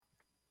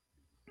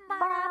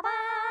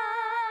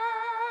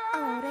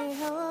Hello,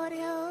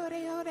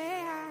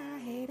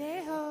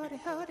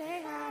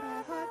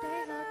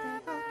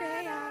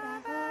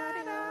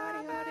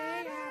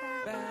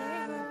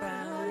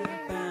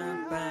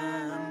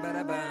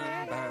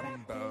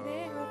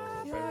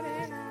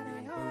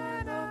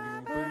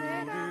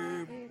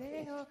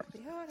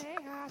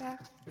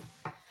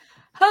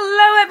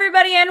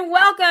 everybody, and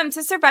welcome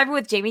to Survivor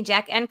with Jamie,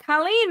 Jack, and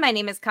Colleen. My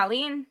name is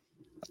Colleen.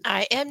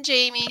 I am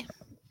Jamie.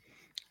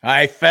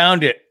 I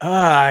found it.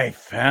 I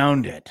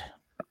found it.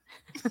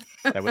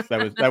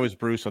 That was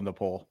Bruce on the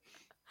pole.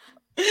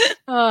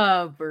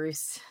 Oh,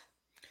 Bruce.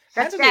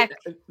 That's Jack.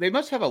 They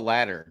must have a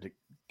ladder to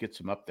get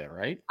some up there,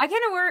 right?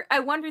 I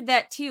wondered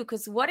that too,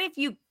 because what if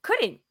you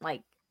couldn't,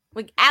 like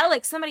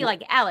Alex, somebody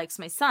like Alex,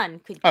 my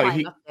son, could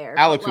climb up there.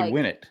 Alex would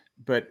win it,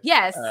 but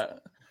yes.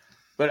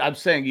 But I'm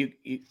saying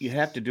you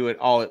have to do it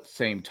all at the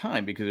same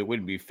time because it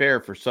wouldn't be fair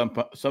for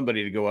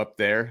somebody to go up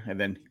there and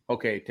then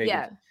take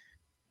it.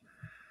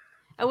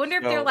 I wonder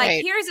if they're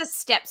like, here's a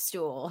step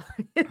stool.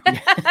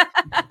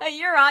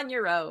 You're on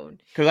your own.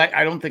 Because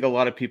I don't think a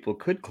lot of people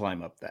could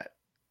climb up that.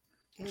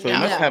 So they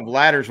must have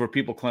ladders where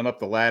people climb up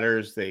the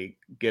ladders. They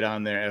get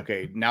on there.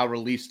 Okay, now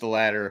release the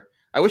ladder.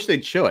 I wish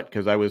they'd show it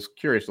because I was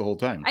curious the whole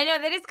time. I know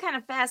that is kind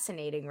of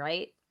fascinating,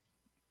 right?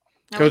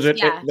 Because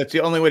that's the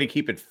only way to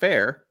keep it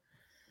fair.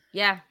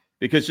 Yeah.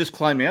 Because just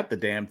climbing up the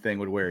damn thing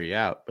would wear you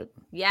out. But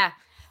yeah.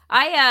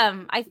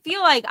 I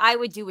feel like I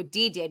would do what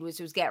Dee did, which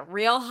was get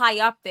real high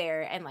up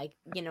there and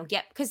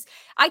because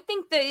I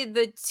think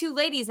the two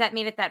ladies that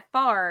made it that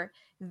far,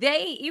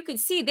 you could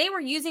see they were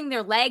using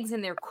their legs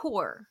and their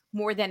core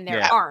more than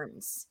their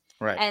arms.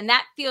 Right. And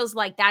that feels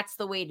like that's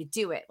the way to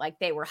do it. Like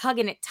they were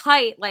hugging it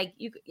tight. Like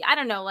I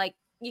don't know, like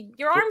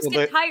your arms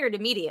get tired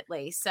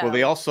immediately. So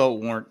they also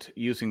weren't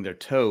using their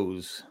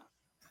toes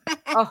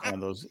on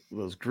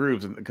those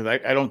grooves. Because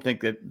I don't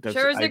think that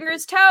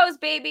Scherzinger's toes,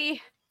 baby.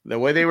 The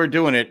way they were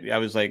doing it, I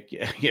was like,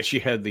 yeah, she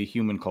had the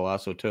human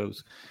colossal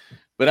toes.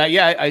 But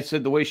I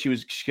said the way she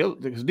was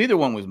killed, because neither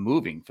one was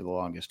moving for the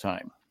longest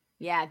time.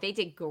 Yeah, they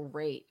did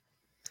great.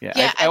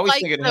 Yeah, I always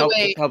think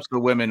it helps the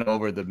women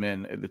over the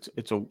men.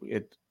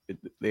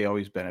 They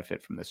always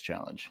benefit from this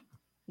challenge.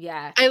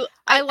 Yeah.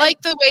 I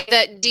like the way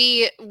that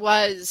Dee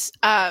was,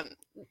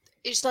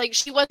 it's like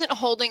she wasn't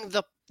holding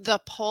the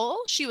pole,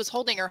 she was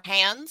holding her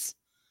hands.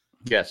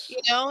 Yes.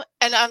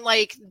 And I'm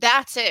like,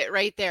 that's it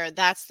right there.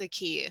 That's the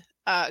key.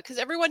 Because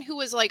everyone who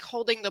was like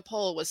holding the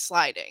pole was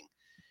sliding.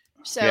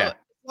 So as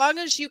long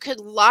as you could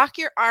lock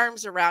your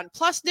arms around,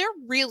 plus they're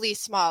really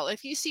small.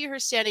 If you see her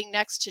standing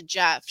next to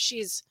Jeff,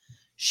 she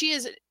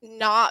is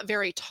not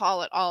very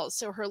tall at all.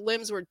 So her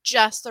limbs were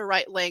just the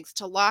right length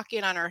to lock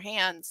in on her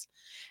hands.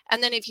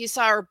 And then if you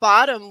saw her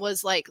bottom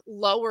was like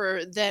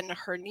lower than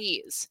her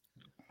knees.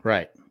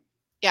 Right.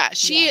 Yeah,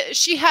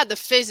 she had the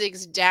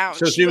physics down.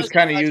 So she was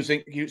kind of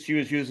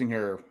using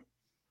her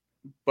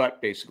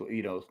butt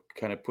basically,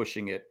 kind of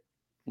pushing it,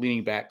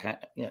 leaning back,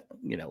 Yeah,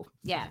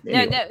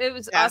 anyway. no, it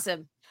was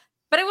awesome.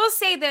 But I will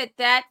say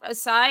that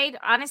aside,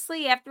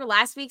 honestly, after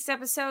last week's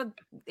episode,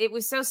 it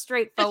was so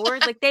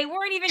straightforward. Like they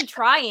weren't even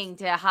trying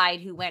to hide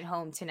who went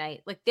home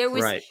tonight. Like there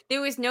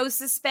was no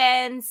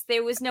suspense,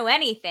 there was no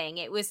anything.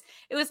 It was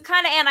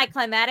kind of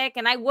anticlimactic,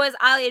 and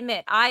I'll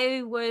admit,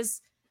 I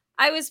was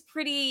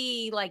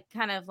pretty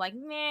kind of like,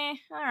 meh,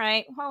 all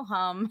right, ho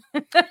hum.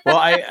 Well,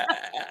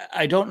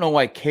 I don't know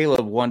why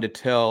Caleb wanted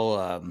to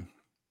tell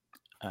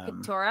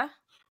Katora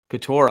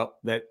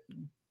that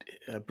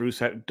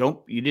Bruce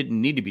you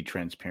didn't need to be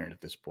transparent at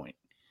this point.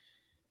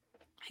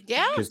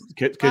 Yeah,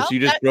 because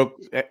you just broke.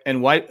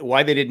 And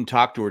why they didn't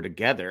talk to her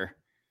together?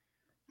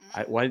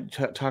 Why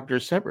talk to her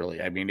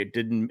separately? I mean,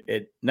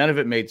 none of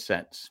it made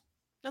sense.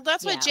 No,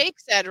 that's what Jake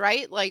said,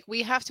 right? Like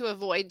we have to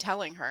avoid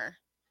telling her.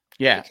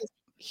 Yeah. Because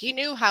he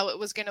knew how it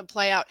was going to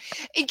play out.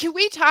 And can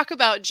we talk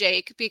about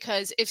Jake?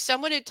 Because if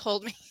someone had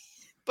told me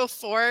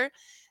before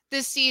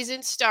this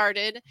season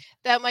started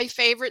that my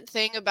favorite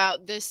thing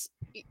about this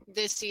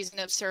season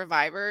of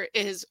Survivor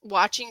is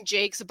watching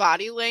Jake's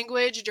body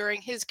language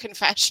during his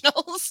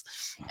confessionals.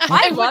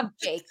 I love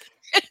Jake.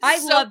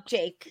 Love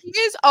Jake. He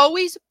is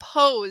always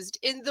posed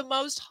in the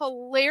most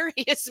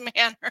hilarious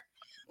manner.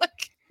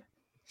 Like,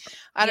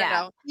 I don't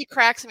know. He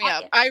cracks me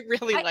up. I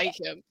really like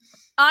him.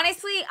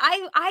 Honestly,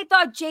 I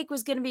thought Jake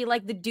was going to be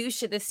like the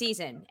douche of the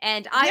season,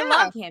 and I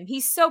love him.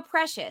 He's so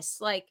precious.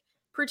 Like,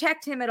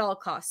 protect him at all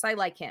costs. I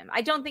like him.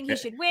 I don't think he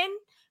should win,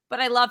 but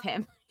I love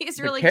him.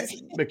 He's really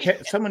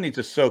someone needs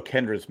to sew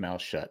Kendra's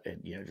mouth shut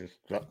and just.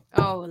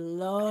 Oh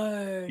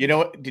Lord! You know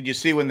what? Did you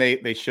see when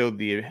they showed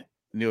the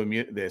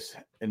this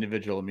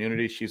individual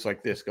immunity? She's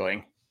like this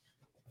going.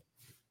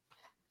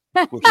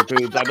 With her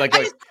boobs. I'm like,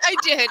 I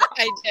did.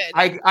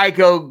 I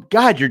go,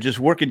 God, you're just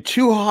working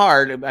too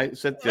hard. I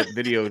sent the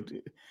video.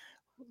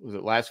 Was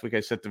it last week? I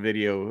sent the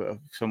video of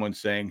someone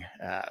saying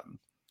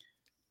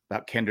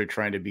about Kendra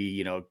trying to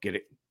be, get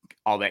it,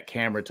 all that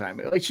camera time.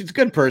 Like she's a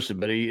good person,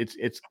 but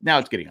it's now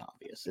it's getting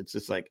obvious. It's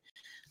just like,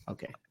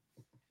 okay,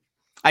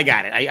 I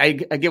got it. I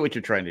get what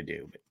you're trying to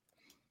do.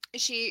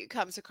 She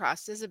comes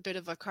across as a bit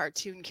of a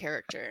cartoon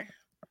character.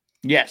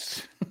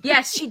 Yes.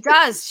 Yes, she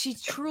does. She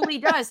truly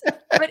does.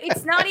 But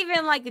it's not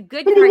even like a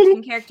good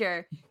cartoon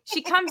character.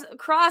 She comes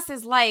across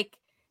as like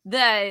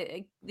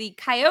the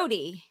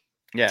coyote.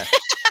 Yeah.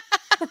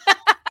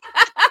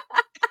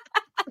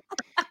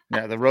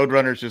 Yeah, the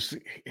Roadrunner's just,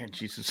 and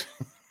she's just.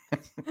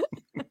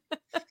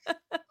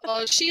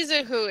 Oh, she's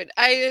a hoot.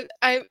 I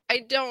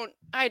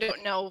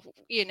don't know,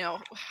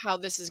 how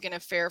this is gonna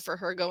fare for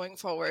her going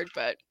forward,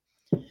 but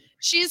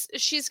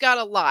she's got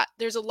a lot.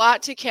 There's a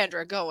lot to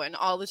Kendra going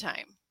all the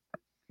time.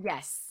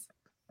 Yes.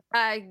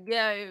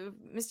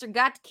 Mr.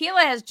 Got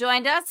Tequila has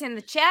joined us in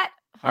the chat.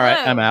 All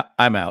right,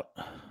 I'm out.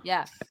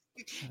 Yeah.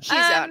 He's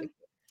out.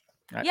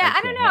 Yeah,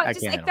 I don't know.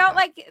 I felt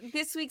like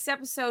this week's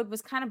episode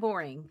was kind of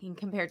boring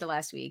compared to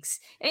last week's.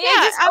 And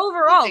just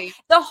overall,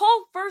 the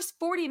whole first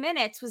 40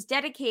 minutes was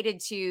dedicated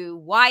to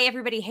why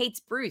everybody hates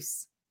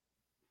Bruce.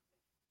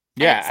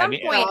 Yeah, at some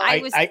point,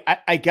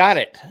 I got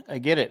it. I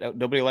get it.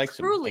 Nobody likes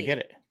him. I get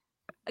it.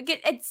 Again,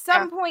 at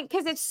some point,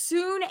 because as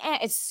soon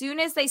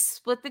as they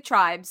split the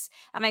tribes,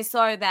 and I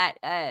saw that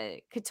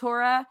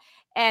Katora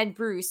and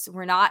Bruce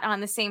were not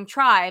on the same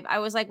tribe, I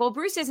was like, well,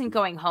 Bruce isn't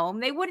going home.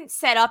 They wouldn't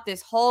set up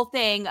this whole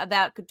thing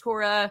about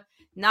Katora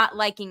not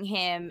liking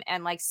him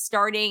and like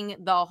starting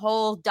the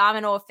whole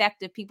domino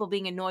effect of people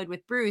being annoyed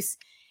with Bruce.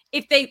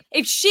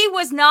 If she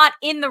was not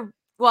in the,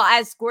 well,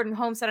 as Gordon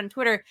Holmes said on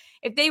Twitter,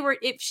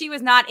 if she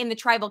was not in the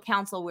tribal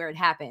council where it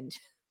happened.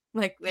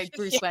 Like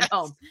Bruce went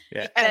home.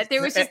 Yeah.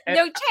 There was just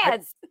no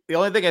chance. The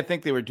only thing I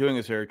think they were doing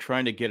is they were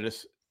trying to get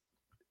us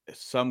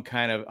some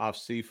kind of off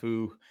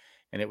Sifu,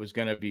 and it was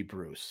going to be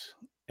Bruce.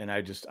 And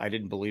I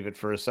didn't believe it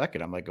for a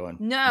second. I'm like going,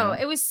 no,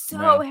 it was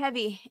so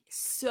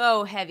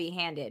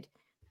heavy-handed.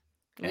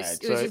 It's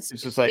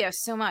just like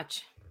so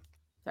much.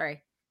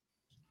 Sorry.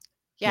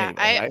 Yeah,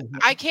 anyway,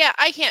 I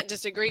can't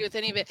disagree with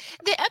any of it.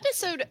 The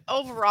episode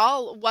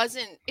overall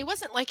wasn't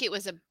like it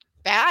was a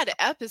bad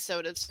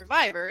episode of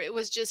Survivor. It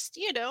was just,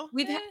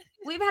 we've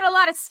had a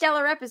lot of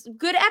stellar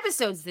good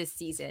episodes this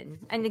season.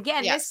 And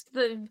again,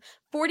 the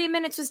 40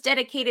 minutes was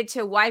dedicated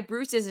to why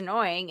Bruce is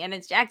annoying. And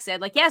as Jack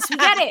said, like, yes, we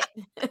get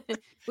it.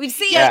 We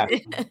see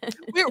it.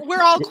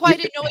 We're all quite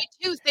annoyed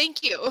too.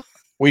 Thank you.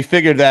 We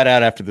figured that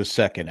out after the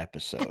second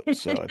episode.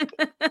 So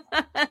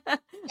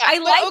I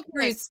like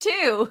Bruce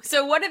too.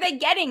 So what are they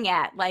getting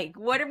at? Like,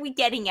 what are we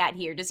getting at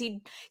here? Does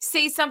he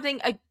say something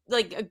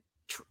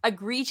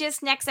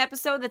egregious next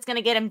episode that's going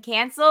to get him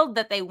canceled,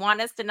 that they want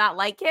us to not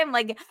like him?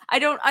 Like, I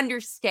don't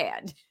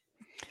understand.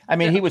 I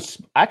mean, he was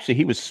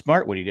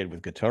smart what he did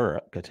with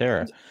Katara.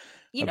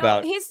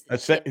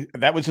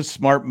 That was a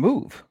smart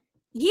move.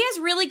 He has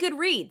really good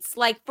reads.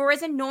 Like, for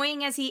as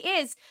annoying as he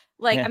is,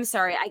 like, I'm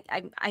sorry,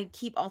 I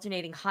keep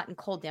alternating hot and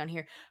cold down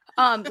here.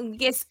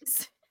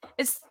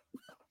 It's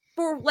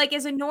for like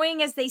as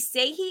annoying as they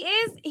say he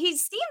is, he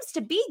seems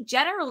to be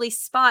generally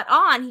spot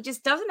on. He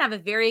just doesn't have a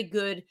very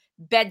good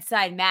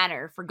bedside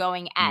manner for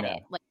going at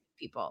it like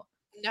people.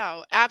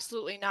 No,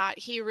 absolutely not.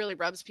 He really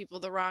rubs people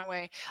the wrong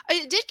way.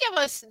 It did give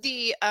us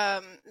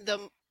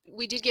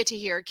we did get to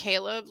hear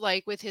Caleb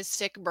like with his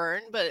sick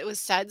burn, but it was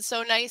said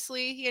so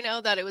nicely,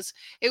 that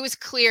it was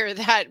clear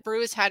that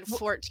Bruce had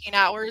 14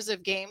 hours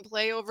of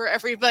gameplay over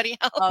everybody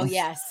else. Oh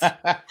yes.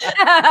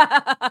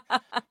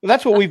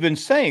 That's what we've been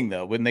saying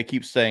though, when they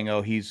keep saying,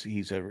 "Oh,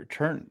 he's a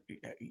return."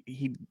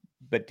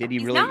 But did he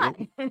he's really? Not.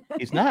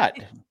 He's not.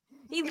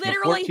 He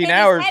literally 14 hit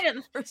hours, his head in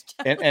the first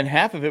and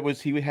half of it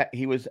was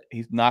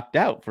he's knocked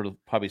out for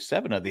probably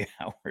 7 of the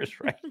hours,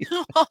 right?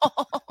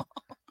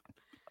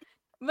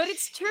 But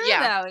it's true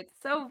though. It's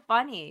so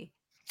funny.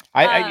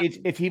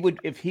 If he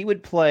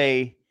would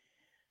play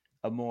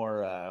a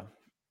more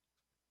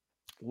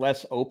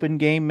less open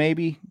game,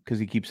 maybe, because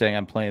he keeps saying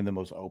I'm playing the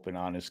most open,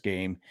 honest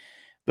game.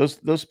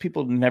 Those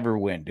people never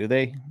win, do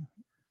they?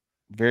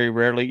 Very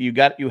rarely.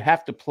 You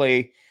have to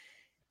play.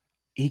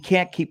 He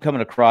can't keep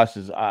coming across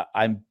as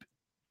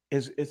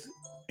his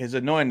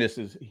annoyingness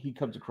is he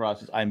comes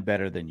across as I'm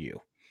better than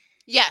you.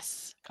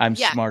 Yes. I'm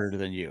smarter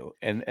than you,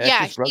 and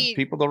that just rubs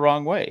people the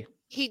wrong way.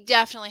 He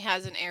definitely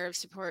has an air of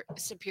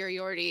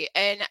superiority.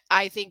 And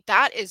I think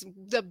that is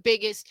the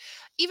biggest,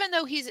 even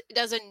though he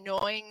does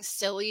annoying,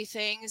 silly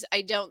things,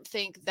 I don't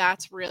think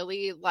that's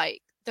really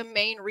like the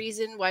main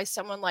reason why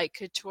someone like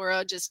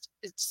Katura just,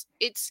 it's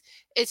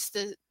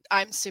the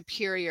I'm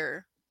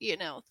superior,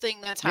 thing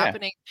that's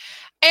happening.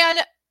 And,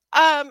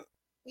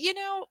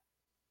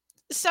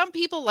 some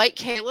people like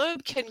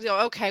Caleb can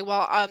go, okay,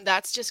 well,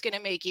 that's just going to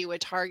make you a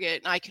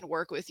target and I can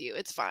work with you.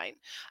 It's fine.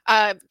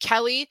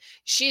 Kelly,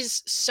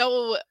 she's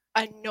so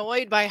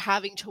annoyed by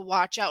having to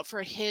watch out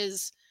for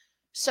his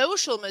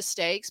social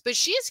mistakes, but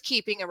she's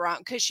keeping around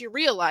because she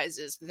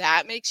realizes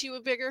that makes you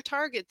a bigger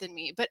target than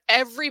me. But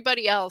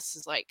everybody else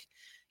is like,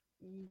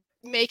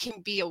 make him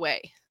be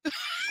away.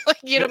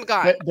 Like, get him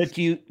gone. But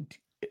you...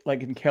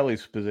 like in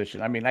Kelly's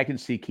position, I mean, I can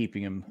see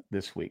keeping him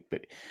this week,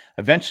 but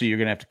eventually you're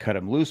going to have to cut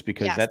him loose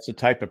because that's the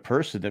type of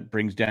person that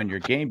brings down your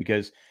game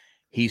because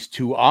he's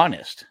too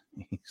honest.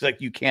 He's like,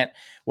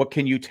 what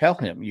can you tell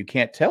him? You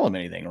can't tell him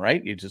anything,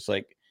 right? It's just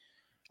like,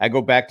 I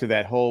go back to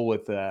that whole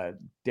with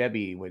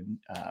Debbie when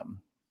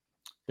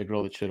the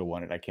girl that should have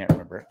won it. I can't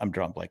remember. I'm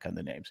drawing blank on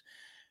the names,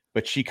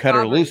 but she cut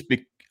her loose.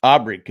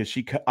 Aubrey, because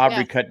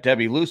Aubrey cut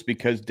Debbie loose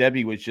because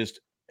Debbie was just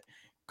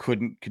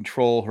couldn't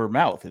control her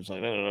mouth. It's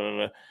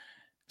like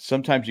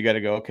sometimes you got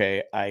to go.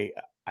 Okay, I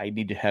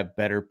need to have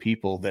better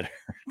people that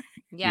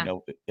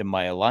are in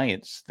my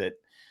alliance that.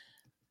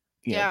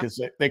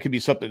 Because there could be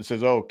something that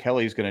says, "Oh,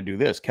 Kelly's going to do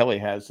this. Kelly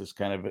has this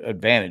kind of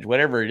advantage.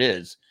 Whatever it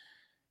is,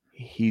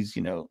 he's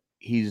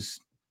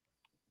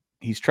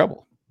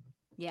trouble."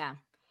 Yeah,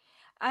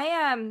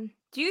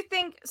 do you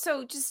think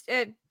so? Just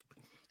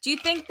do you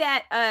think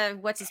that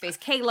what's his face,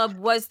 Caleb,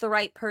 was the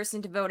right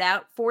person to vote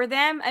out for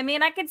them? I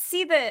mean, I could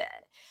see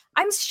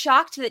I'm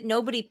shocked that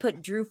nobody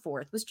put Drew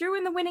forth. Was Drew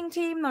in the winning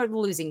team or the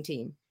losing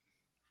team?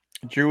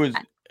 Drew was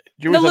on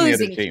the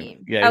other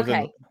team. Yeah.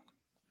 Okay.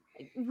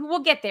 We'll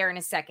get there in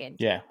a second.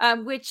 Yeah.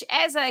 Which,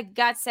 as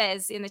Got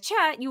says in the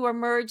chat, you are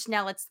merged.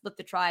 Now let's split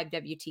the tribe.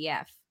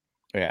 WTF?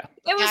 Yeah.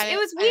 It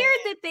was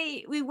weird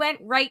that we went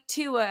right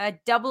to a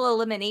double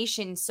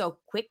elimination so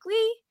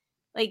quickly.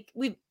 Like,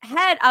 we've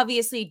had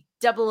obviously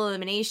double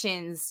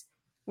eliminations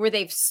where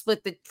they've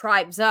split the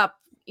tribes up,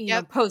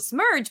 post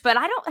merge, but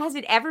has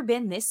it ever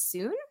been this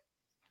soon?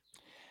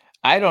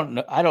 I don't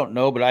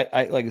know, but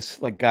I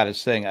like God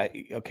is saying,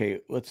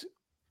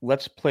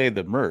 let's play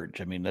the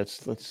merge. I mean,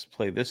 let's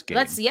play this game.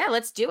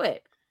 Let's do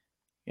it.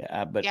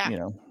 Yeah, but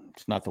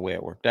it's not the way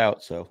it worked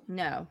out. So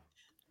no.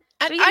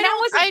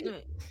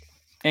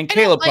 And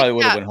Caleb probably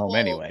would have went home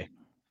anyway.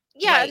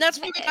 Yeah, right. And that's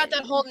when we got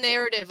that whole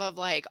narrative of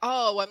like,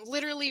 oh, I'm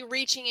literally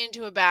reaching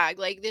into a bag.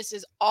 Like, this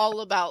is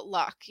all about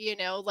luck,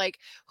 like,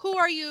 who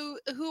are you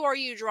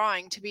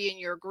drawing to be in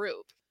your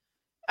group?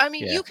 I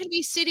mean, you can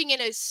be sitting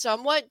in a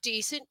somewhat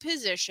decent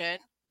position,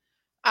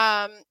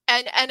 and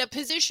a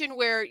position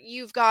where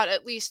you've got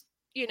at least,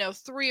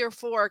 3 or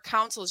 4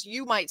 councils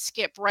you might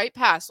skip right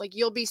past. Like,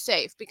 you'll be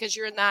safe because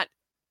you're in that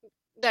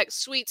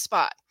sweet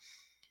spot.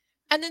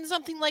 And then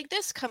something like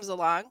this comes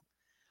along.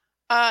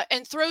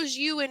 And throws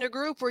you in a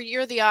group where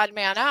you're the odd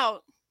man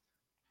out.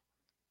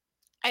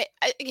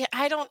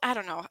 I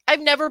don't know.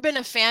 I've never been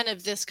a fan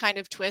of this kind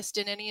of twist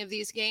in any of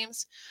these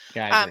games.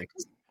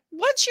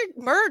 Once you're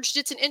merged,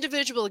 it's an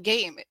individual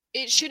game.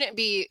 It shouldn't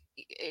be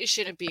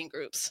in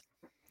groups.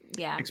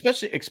 Yeah.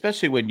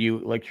 Especially when you,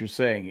 like you're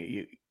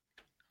saying,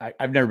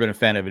 I've never been a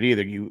fan of it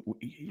either.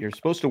 You're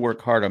supposed to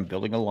work hard on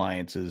building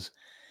alliances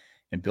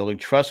and building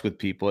trust with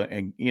people,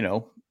 and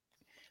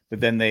but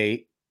then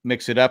they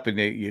mix it up and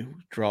you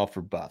draw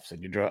for buffs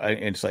and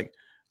and it's like,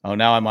 oh,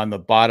 now I'm on the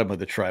bottom of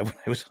the tribe when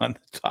I was on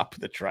the top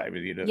of the tribe.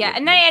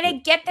 And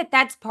I get that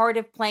that's part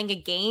of playing a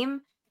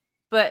game,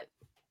 but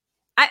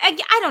I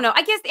don't know.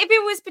 I guess if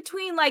it was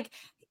between like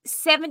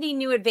 70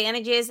 new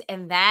advantages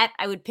and that,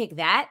 I would pick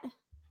that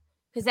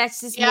because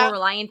that's just more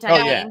reliant on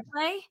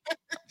gameplay.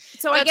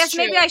 So I guess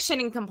maybe I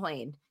shouldn't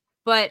complain,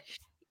 but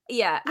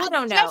I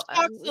don't know. Jeff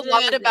talks a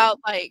lot about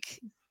like.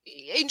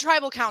 In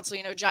tribal council,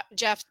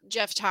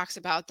 Jeff talks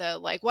about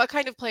what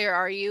kind of player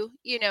are you?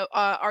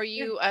 Are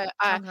you a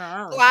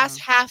glass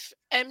half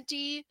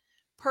empty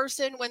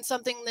person when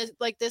something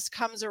like this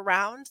comes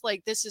around?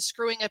 Like, this is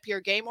screwing up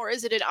your game, or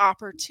is it an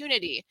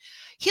opportunity?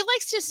 He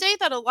likes to say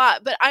that a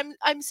lot, but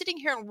I'm sitting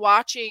here and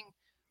watching,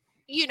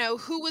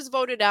 who was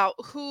voted out.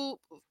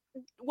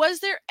 Was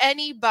there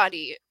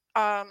anybody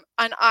on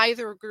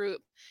either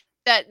group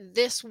that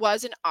this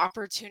was an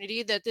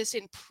opportunity, that this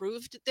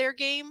improved their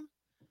game?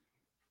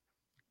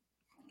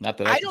 Not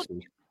that I can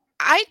see.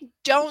 I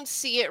don't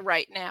see it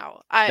right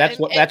now.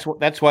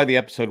 That's why the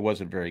episode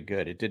wasn't very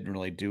good. It didn't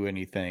really do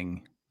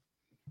anything.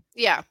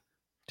 Yeah.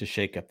 To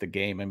shake up the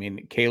game. I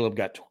mean, Caleb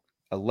got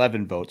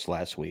 11 votes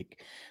last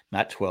week,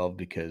 not 12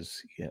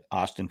 because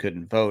Austin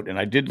couldn't vote. And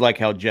I did like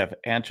how Jeff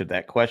answered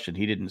that question.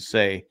 He didn't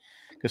say,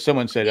 because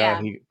someone said,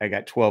 I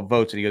got 12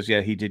 votes, and he goes,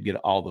 yeah, he did get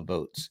all the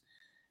votes.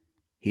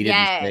 He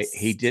didn't say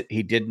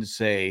he didn't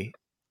say.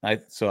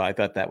 So I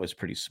thought that was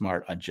pretty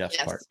smart on Jeff's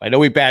part. I know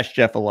we bashed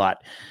Jeff a lot,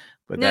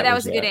 but that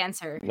was a good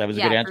answer. That was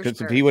a good answer, because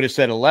if he would have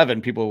said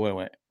 11, people would have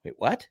went, wait,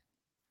 what?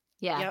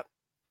 Yeah. Yep.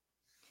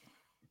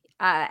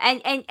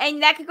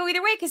 And that could go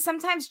either way, because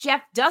sometimes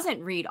Jeff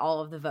doesn't read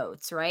all of the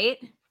votes, right?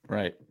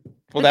 Right.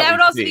 Well, that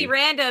would also be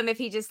random if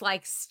he just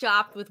like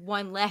stopped with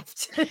one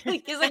left. He's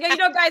like,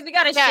 guys, we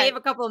got to shave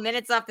a couple of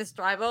minutes off this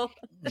tribal.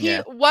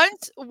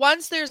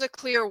 Once there's a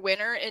clear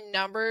winner in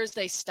numbers,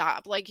 they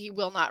stop. Like, he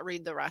will not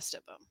read the rest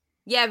of them.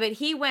 Yeah, but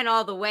he went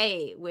all the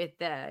way with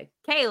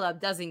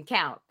Caleb. Doesn't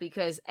count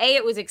because A,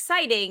 it was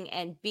exciting,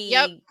 and B,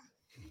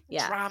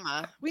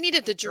 drama. We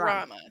needed the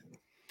drama.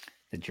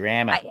 The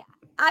drama.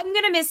 I'm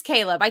gonna miss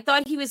Caleb. I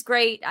thought he was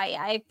great.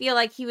 I feel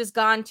like he was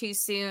gone too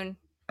soon,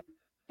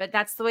 but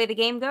that's the way the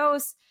game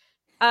goes.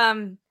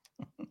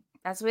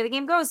 That's the way the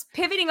game goes.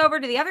 Pivoting over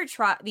to the other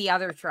tribe, the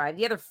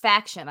other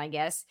faction, I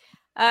guess.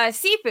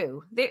 Sifu.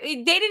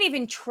 They didn't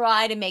even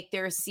try to make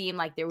theirs seem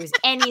like there was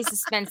any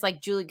suspense,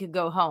 like Julie could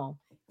go home.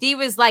 Dee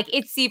was like,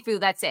 it's Sifu,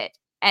 that's it.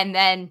 And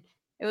then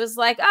it was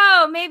like,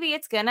 oh, maybe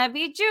it's gonna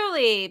be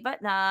Julie,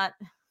 but not.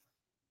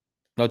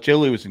 No,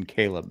 Julie was in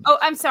Caleb. Oh,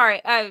 I'm sorry.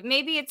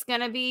 Maybe it's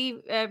gonna be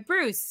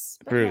Bruce.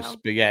 But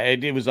yeah,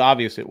 it was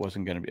obvious it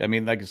wasn't gonna be. I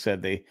mean, like I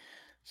said, they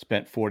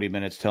spent 40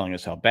 minutes telling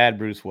us how bad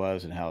Bruce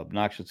was and how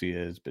obnoxious he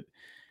is, but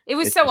it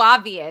was so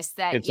obvious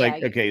that it's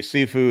like, okay,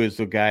 Sifu is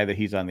the guy that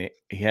he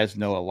has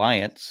no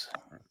alliance.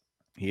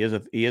 He is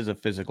a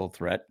physical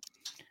threat.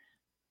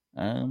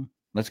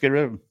 Let's get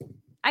rid of him.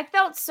 I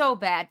felt so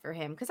bad for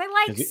him because I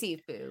like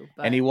Sifu,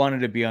 and he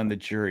wanted to be on the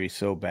jury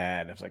so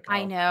bad. I was like,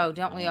 I know,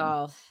 don't we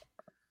all?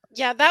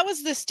 Yeah, that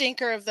was the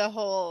stinker of the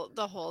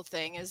whole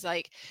thing. Is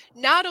like,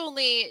 not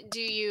only do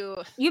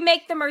you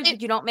make the merge,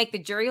 but you don't make the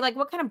jury. Like,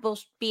 what kind of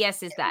bullshit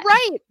BS is that?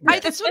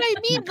 Right. That's what I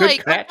mean.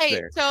 Like,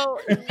 okay, so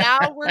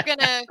now we're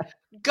gonna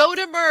go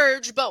to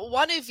merge, but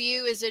one of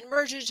you is in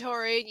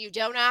mergatory and you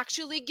don't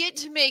actually get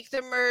to make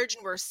the merge,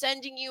 and we're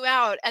sending you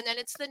out. And then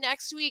it's the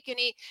next week, and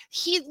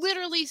he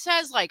literally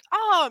says, like,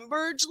 oh,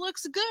 merge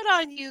looks good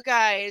on you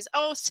guys.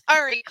 Oh,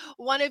 sorry,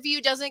 one of you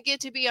doesn't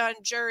get to be on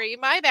jury.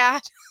 My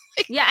bad.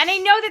 Yeah, and I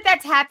know that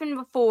that's happened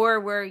before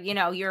where,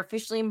 you're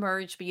officially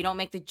merged, but you don't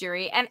make the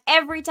jury. And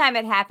every time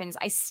it happens,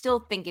 I still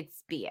think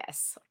it's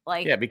BS.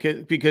 Like, yeah,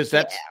 because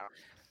that's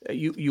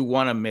you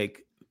want to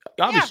make,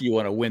 obviously you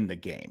want to win the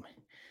game,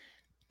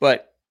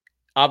 but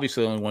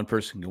obviously only one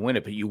person can win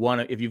it. But you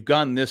want to, if you've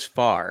gone this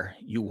far,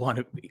 you want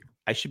to be,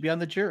 I should be on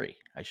the jury.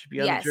 I should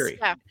be on the jury.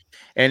 Yeah.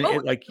 And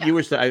you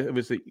were saying, it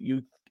was that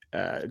you,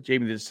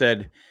 Jamie, that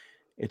said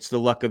it's the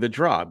luck of the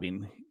draw. I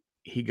mean,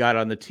 he got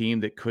on the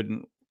team that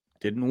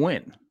didn't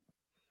win.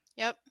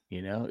 Yep.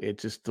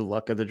 It's just the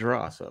luck of the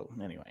draw. So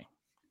anyway.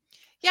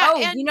 Yeah.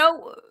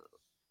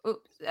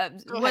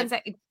 One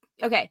second.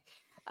 Okay.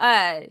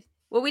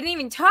 Well, we didn't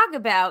even talk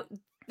about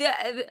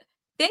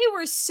they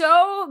were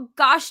so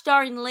gosh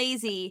darn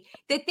lazy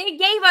that they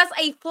gave us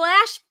a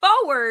flash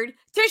forward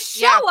to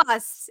show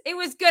us it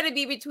was going to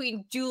be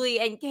between Julie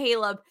and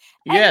Caleb.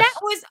 And that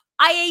was,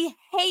 I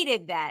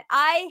hated that.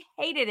 I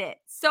hated it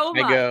so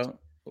much. I go,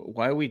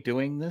 why are we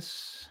doing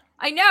this?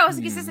 I know. I was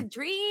like, is this a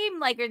dream?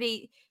 Like, are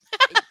they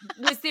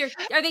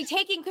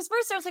taking, because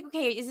first I was like,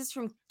 okay, is this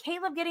from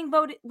Caleb getting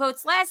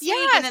votes last week?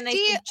 And then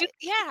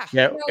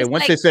and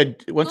once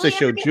they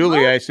showed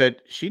Julie, I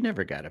said, she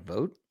never got a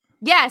vote.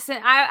 Yes.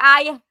 And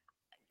I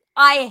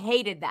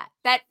hated that.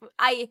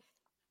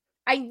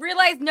 I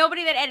realized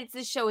nobody that edits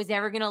this show is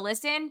ever going to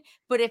listen,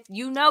 but if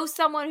you know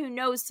someone who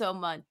knows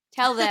someone,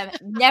 tell them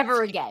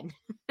never again.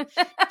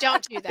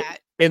 Don't do that.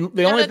 And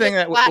the only thing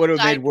that would have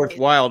made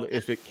worthwhile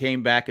if it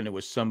came back and it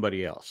was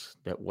somebody else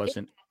that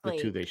wasn't the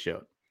two they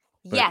showed.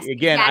 But yes.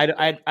 Again,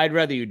 exactly. I'd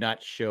rather you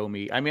not show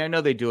me. I mean, I know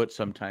they do it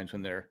sometimes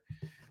when they're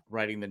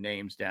writing the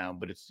names down,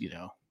 but it's,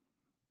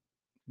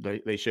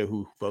 they show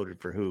who voted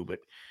for who, but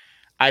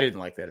I didn't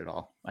like that at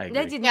all. I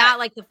did not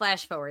like the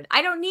flash forward.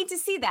 I don't need to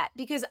see that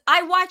because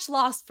I watch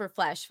Lost for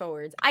flash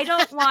forwards. I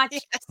don't watch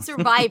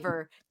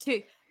Survivor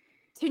to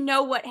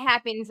know what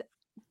happens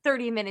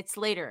 30 minutes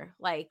later.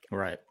 Like,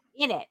 right.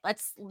 In it.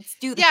 Let's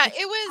do this. Yeah,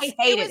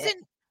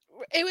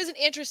 it was an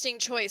interesting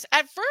choice.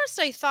 At first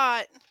I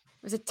thought it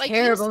was a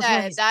terrible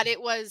choice. That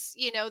it was,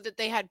 that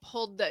they had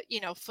pulled the,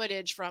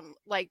 footage from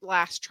like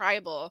last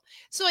Tribal.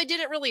 So I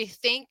didn't really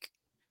think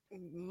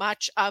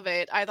much of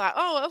it. I thought,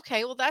 oh,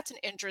 okay, well, that's an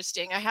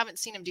interesting. I haven't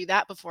seen him do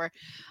that before.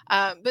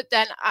 But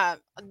then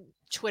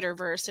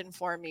Twitterverse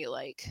informed me,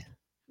 like,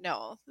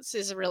 no, this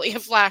is really a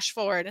flash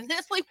forward. And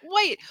it's like,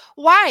 wait,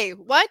 why?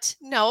 What?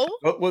 No.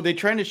 Well, they're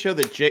trying to show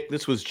that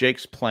this was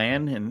Jake's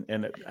plan,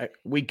 and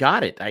we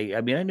got it.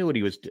 I mean, I knew what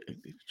he was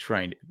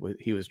trying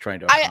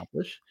to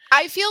accomplish.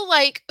 I feel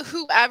like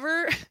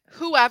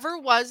whoever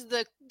was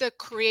the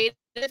creative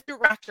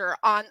director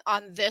on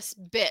this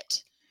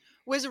bit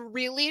was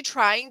really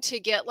trying to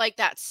get like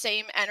that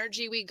same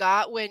energy we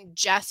got when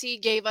Jesse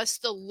gave us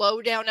the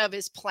lowdown of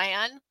his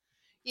plan.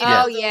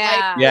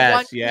 Yes.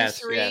 1, 2,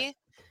 3. Yes.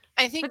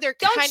 I think they're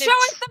don't kind show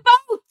of us the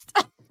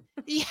votes.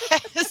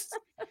 Yes.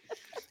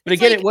 But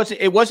again,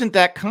 it wasn't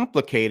that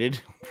complicated.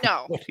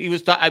 No. He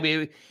was I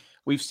mean,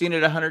 we've seen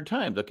it 100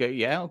 times. Okay,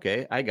 yeah,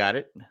 okay, I got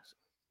it.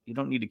 You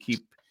don't need to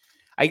keep.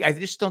 I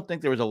just don't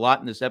think there was a lot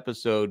in this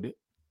episode.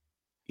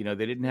 They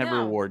didn't have a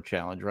reward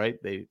challenge,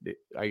 right? They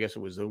I guess it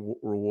was the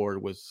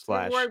reward was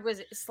slash. Reward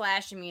was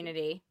slash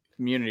immunity.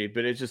 Immunity,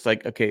 but it's just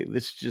like, okay,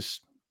 this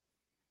just,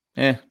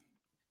 Yeah,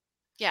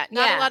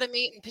 not a lot of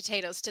meat and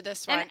potatoes to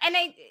this one. And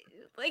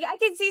I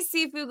could see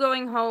Sifu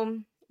going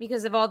home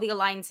because of all the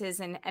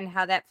alliances and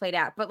how that played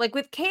out. But like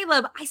with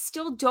Caleb, I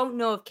still don't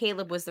know if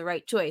Caleb was the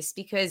right choice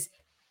because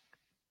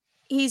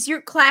he's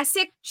your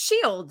classic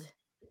shield.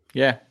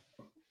 Yeah.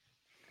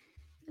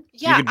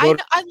 Yeah,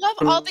 I love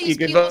all these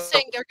people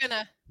saying they're going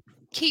to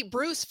keep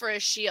Bruce for a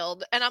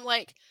shield. And I'm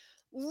like,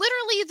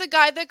 literally the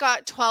guy that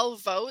got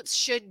 12 votes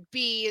should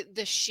be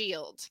the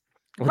shield.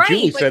 Well,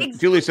 right.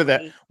 Julie said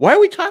that. Why are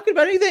we talking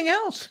about anything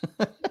else?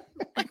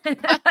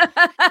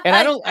 And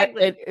I don't.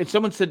 And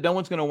someone said no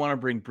one's going to want to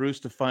bring Bruce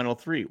to Final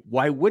 3.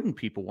 Why wouldn't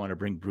people want to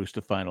bring Bruce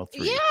to Final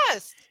 3?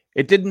 Yes.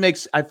 It didn't make.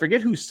 I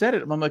forget who said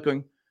it. I'm like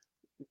going,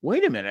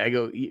 wait a minute. I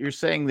go, you're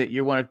saying that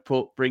you want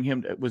to bring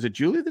him. Was it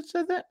Julie that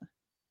said that?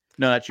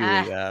 No, not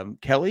Julie.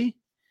 Kelly.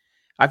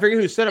 I forget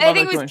who said it. I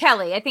think it was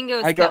Kelly.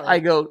 Kelly. I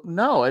go,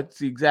 no, it's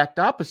the exact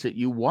opposite.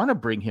 You want to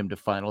bring him to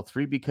Final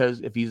 3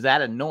 because if he's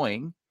that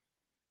annoying,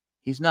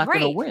 he's not going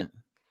to win.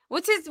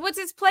 What's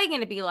his play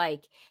going to be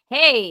like?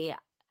 Hey,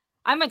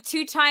 I'm a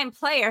 2-time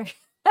player,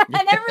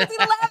 and everyone's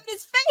going to laugh in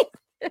his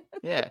face.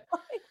 Yeah.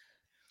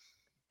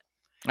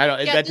 I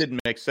don't. That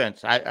didn't make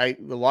sense. The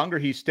longer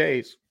he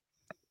stays,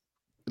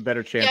 the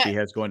better chance he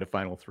has going to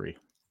Final 3.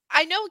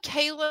 I know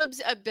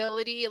Caleb's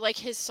ability, like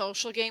his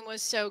social game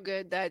was so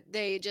good that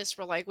they just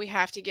were like, we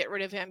have to get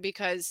rid of him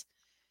because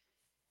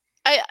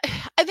I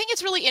think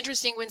it's really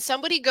interesting when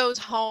somebody goes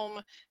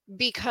home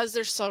because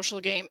their social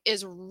game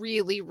is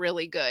really,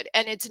 really good.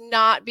 And it's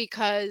not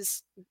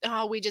because,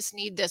 we just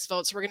need this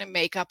vote, so we're going to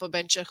make up a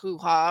bunch of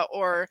hoo-ha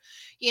or,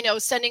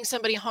 sending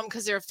somebody home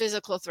because they're a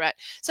physical threat.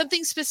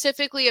 Something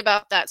specifically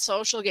about that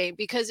social game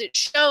because it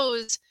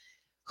shows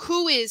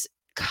who is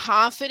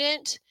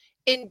confident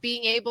in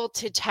being able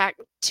to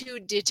detect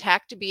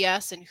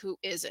BS and who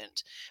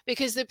isn't.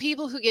 Because the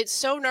people who get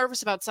so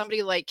nervous about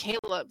somebody like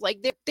Caleb,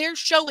 like they're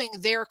showing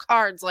their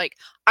cards, like,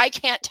 I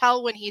can't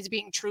tell when he's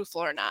being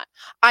truthful or not.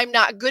 I'm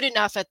not good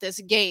enough at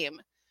this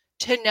game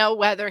to know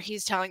whether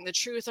he's telling the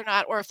truth or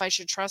not, or if I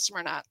should trust him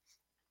or not.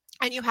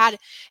 And you had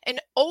an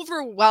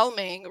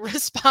overwhelming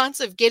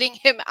response of getting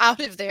him out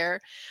of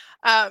there.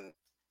 And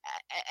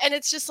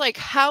it's just like,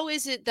 how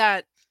is it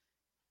that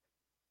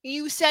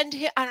you send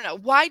him? I don't know.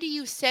 Why do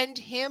you send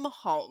him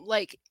home?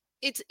 Like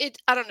I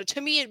don't know.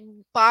 To me, it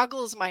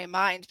boggles my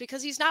mind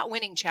because he's not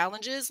winning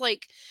challenges.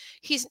 Like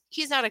he's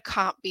not a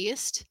comp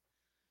beast.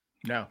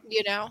 No.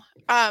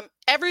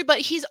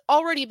 Everybody, he's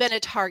already been a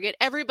target.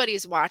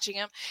 Everybody's watching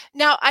him.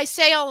 Now I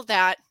say all of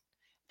that,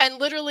 and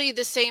literally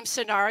the same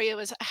scenario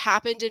has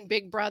happened in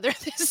Big Brother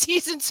this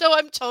season. So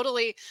I'm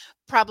totally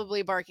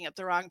probably barking up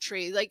the wrong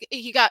tree. Like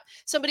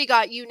somebody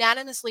got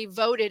unanimously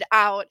voted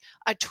out.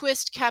 A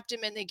twist kept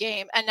him in the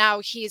game, and now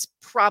he's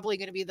probably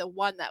going to be the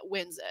one that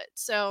wins it.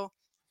 So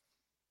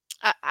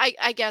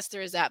I guess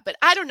there is that, but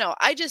I don't know.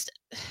 I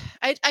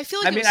feel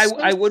like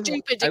I wouldn't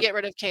stupid to get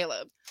rid of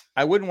Caleb.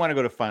 I wouldn't want to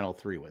go to Final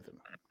 3 with him.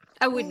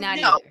 I would not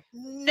either.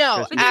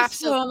 No, but there's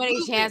so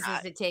many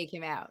chances to take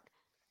him out.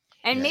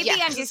 And maybe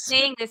I'm just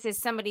saying this as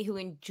somebody who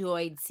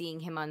enjoyed seeing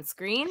him on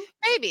screen.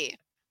 Maybe.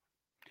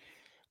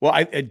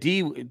 Well,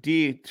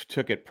 Dee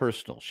took it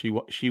personal.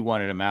 She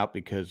wanted him out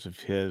because of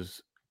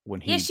his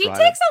when he. Yeah, she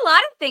takes a lot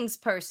of things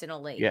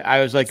personally. Yeah,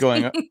 I was like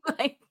going.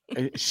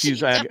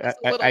 She's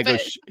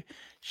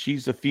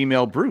she's a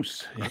female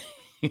Bruce.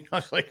 I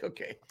was like,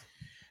 okay.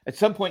 At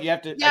some point, you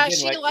have to. Yeah,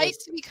 she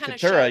likes to be kind of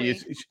showy.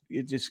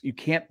 You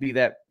can't be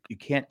that. You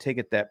can't take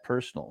it that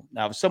personal.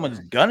 Now, if someone's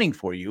gunning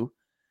for you,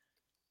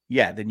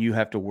 then you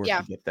have to work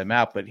to get them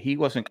out. But he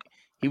wasn't.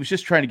 He was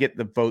just trying to get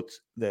the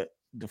votes,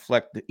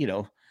 deflect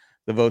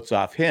the votes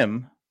off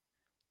him.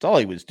 That's all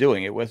he was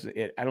doing.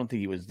 I don't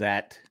think he was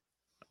that.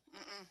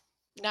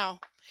 No.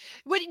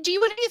 What do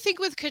you think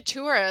with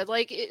Katurah?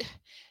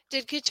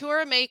 Did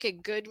Katurah make a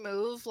good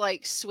move,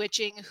 like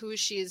switching who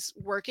she's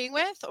working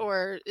with,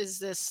 or is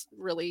this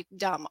really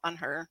dumb on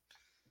her?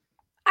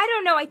 I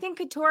don't know. I think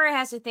Katurah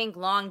has to think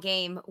long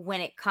game when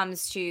it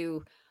comes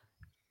to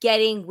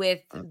getting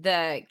with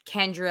the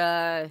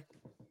Kendra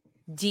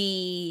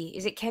D.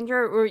 Is it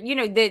Kendra or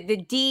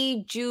the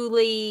D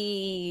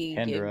Julie?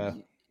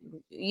 Kendra.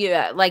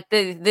 Yeah, like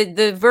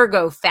the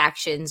Virgo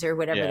factions or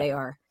whatever they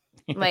are.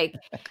 Like,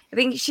 I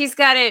think she's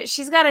got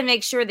to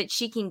make sure that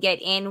she can get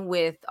in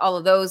with all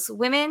of those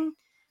women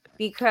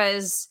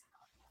because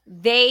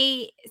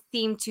they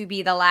seem to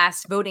be the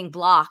last voting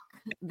block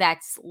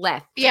that's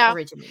left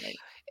originally.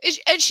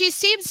 And she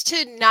seems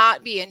to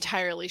not be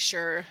entirely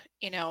sure,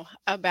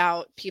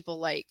 about people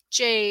like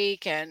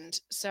Jake. And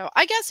so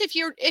I guess if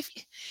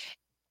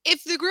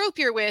the group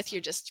you're with,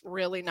 you're just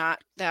really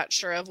not that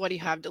sure of, what do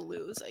you have to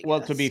lose? I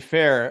guess. To be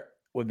fair,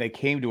 when they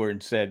came to her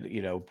and said,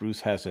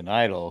 Bruce has an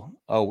idol.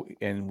 We've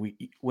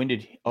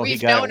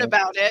known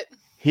about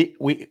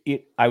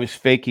it. I was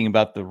faking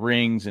about the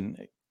rings,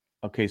 and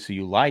okay, so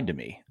you lied to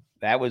me.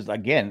 That was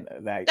again.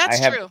 That's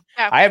true.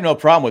 Yeah. I have no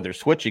problem with her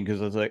switching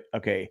because I was like,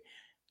 okay,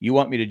 you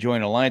want me to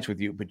join alliance with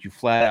you, but you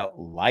flat out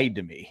lied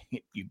to me.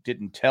 You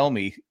didn't tell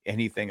me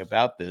anything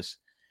about this.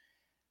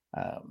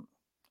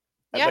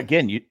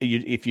 Again,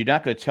 if you're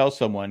not going to tell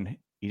someone,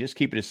 you just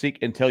keep it a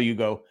secret until you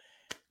go,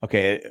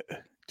 okay.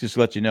 Just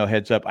to let you know,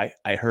 heads up,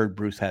 I heard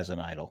Bruce has an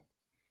idol.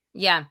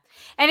 Yeah.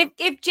 And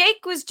if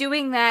Jake was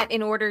doing that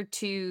in order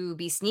to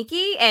be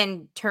sneaky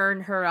and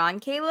turn her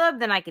on Caleb,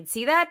 then I could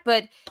see that.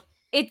 But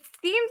it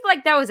seemed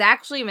like that was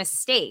actually a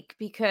mistake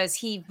because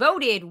he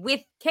voted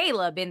with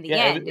Caleb in the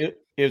end.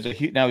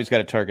 Now he's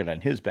got a target on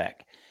his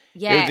back.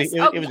 Yes.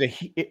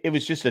 It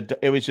was just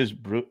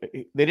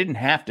they didn't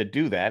have to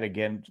do that.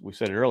 Again, we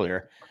said it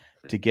earlier,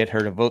 to get her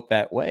to vote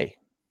that way.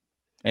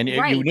 And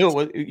you knew it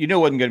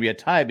wasn't going to be a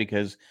tie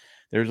because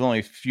there's only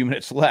a few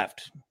minutes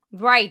left.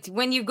 Right.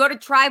 When you go to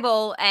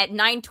tribal at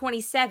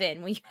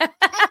 9:27,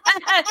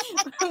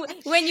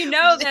 when you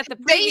know that the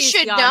previous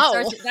should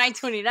starts at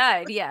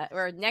 9:29,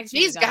 or next.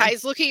 These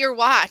guys, look at your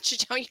watch.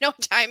 Don't you know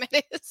what time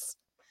it is?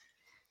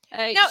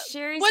 Now,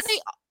 when they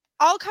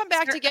all come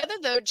back together,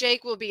 though,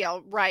 Jake will be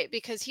all right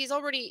because he's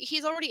already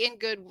in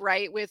good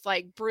right with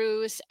like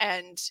Bruce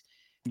and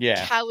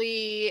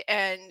Kelly,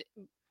 and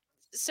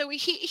so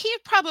he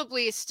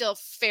probably is still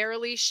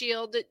fairly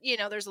shielded.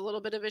 There's a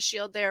little bit of a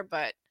shield there,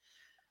 but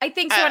I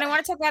think so. And I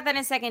want to talk about that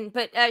in a second.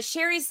 But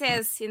Sherry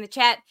says in the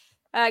chat,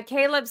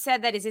 Caleb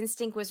said that his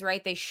instinct was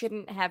right. They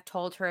shouldn't have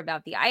told her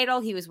about the idol.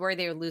 He was worried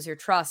they would lose her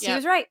trust. He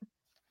was right.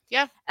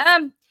 Yeah.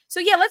 So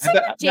yeah, let's talk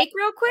about Jake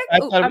real quick.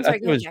 I'm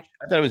sorry.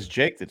 I thought it was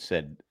Jake that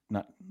said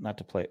not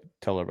to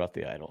tell her about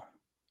the idol.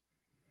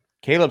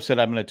 Caleb said,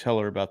 "I'm going to tell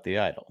her about the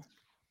idol."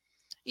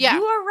 Yeah,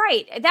 you are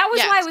right. That was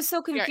why I was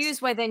so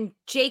confused. Why then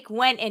Jake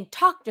went and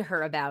talked to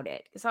her about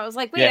it, because I was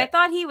like, wait, I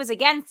thought he was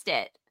against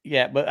it.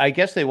 Yeah, but I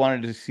guess they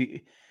wanted to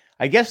see.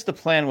 I guess the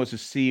plan was to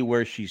see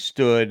where she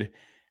stood.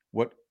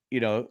 What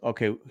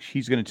okay,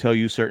 she's going to tell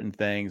you certain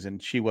things,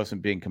 and she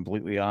wasn't being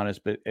completely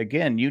honest. But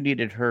again, you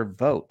needed her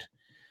vote.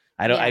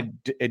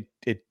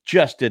 It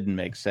just didn't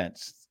make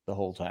sense the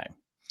whole time.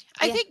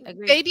 I think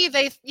maybe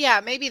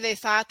they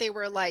thought they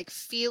were like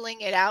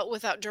feeling it out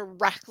without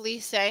directly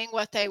saying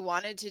what they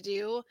wanted to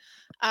do.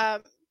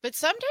 But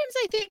sometimes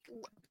I think,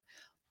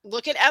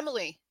 look at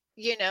Emily,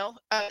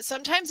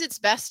 sometimes it's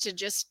best to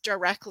just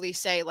directly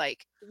say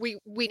like, we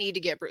need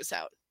to get Bruce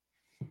out.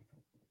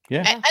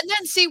 Yeah. And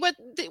then see what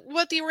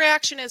the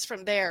reaction is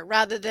from there,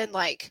 rather than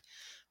like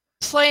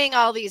playing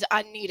all these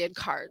unneeded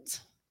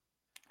cards.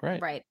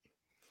 Right.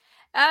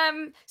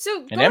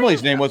 So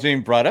Emily's name wasn't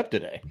even brought up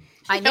today.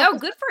 I know.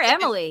 Good for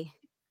Emily.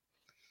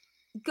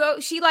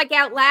 She like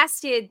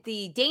outlasted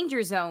the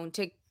danger zone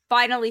to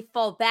finally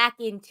fall back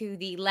into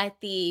let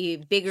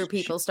the bigger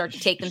people start to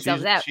take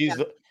themselves out.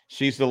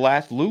 She's the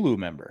last Lulu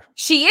member.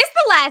 She is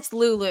the last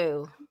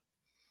Lulu.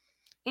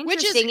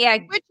 Interesting.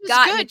 Which is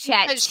got in the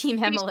chat,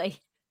 Team Emily.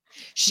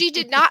 She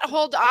did not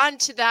hold on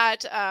to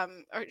that,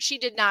 or she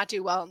did not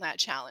do well in that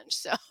challenge.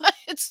 So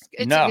it's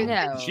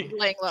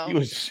laying low.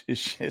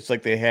 It's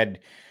like they had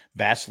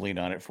Vaseline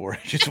on it for her.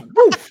 Just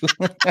woof.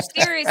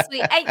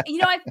 Seriously,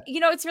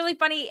 it's really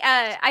funny.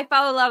 I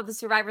follow a lot of the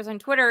survivors on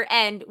Twitter,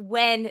 and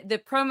when the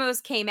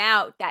promos came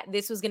out that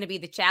this was going to be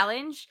the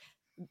challenge,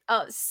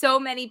 so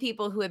many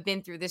people who have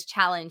been through this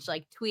challenge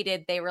like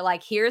tweeted. They were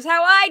like, "Here's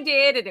how I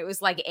did," and it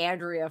was like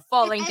Andrea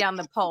falling down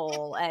the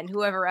pole and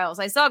whoever else.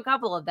 I saw a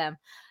couple of them.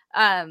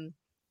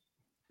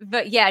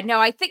 But yeah,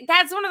 no, I think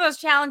that's one of those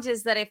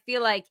challenges that I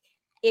feel like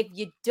if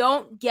you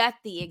don't get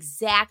the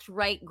exact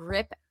right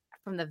grip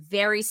from the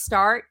very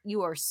start,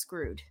 you are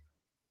screwed.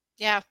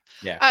 Yeah.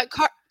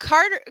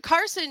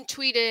 Carson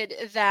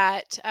tweeted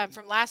that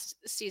from last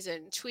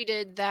season,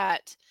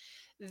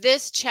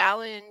 this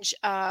challenge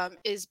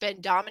has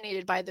been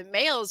dominated by the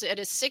males at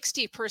a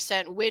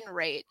 60% win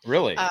rate.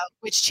 Really?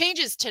 Which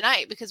changes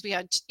tonight because we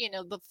had,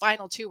 the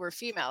final two were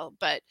female.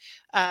 But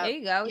there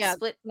you go. Yeah.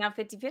 Split now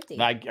 50-50.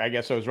 I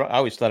guess I was wrong. I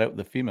always thought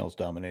the females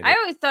dominated. I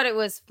always thought it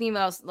was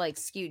females like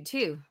skewed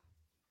too.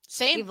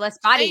 Same. You have less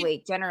body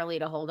weight generally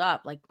to hold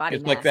up, like body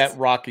It's mass. like that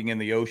rocking in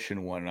the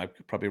ocean one. I'm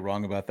probably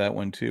wrong about that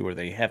one too, where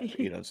they have,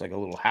 it's like a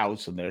little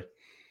house and they're.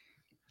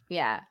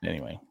 Yeah.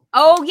 Anyway.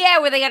 Oh yeah,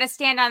 where they got to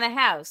stand on the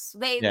house.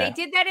 They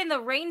did that in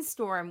the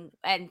rainstorm,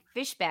 and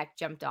Fishback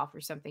jumped off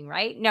or something,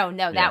 right? No,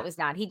 that was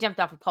not. He jumped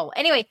off a pole.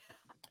 Anyway,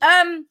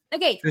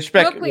 okay.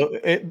 Fishback.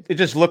 It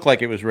just looked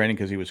like it was raining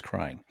because he was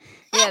crying.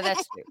 Yeah,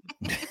 that's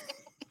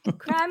true.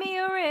 Cry me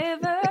a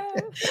river,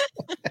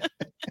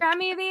 cry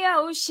me the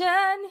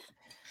ocean.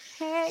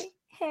 Hey.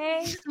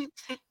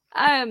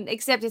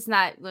 Except it's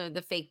not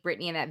the fake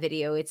Britney in that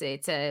video. It's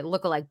a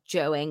lookalike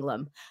Joe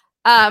Anglem.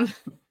 My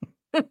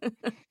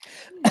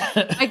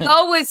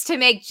goal was to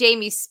make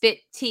Jamie spit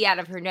tea out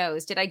of her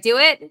nose. Did I do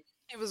it?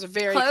 It was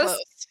very close.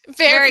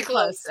 Very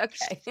close.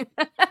 Okay.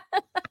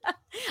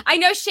 I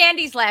know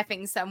Shandy's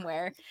laughing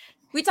somewhere.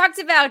 We talked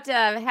about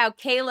how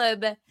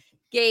Caleb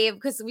gave,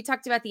 because we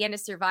talked about the end of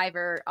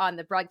Survivor on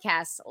the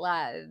broadcast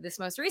this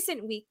most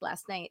recent week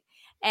last night.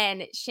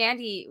 And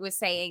Shandy was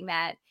saying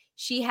that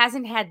she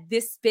hasn't had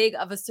this big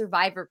of a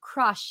Survivor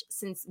crush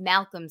since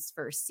Malcolm's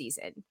first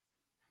season.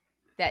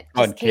 That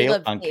on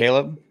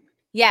Caleb?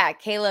 Yeah,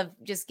 Caleb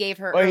just gave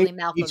her early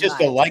Malcolm. He's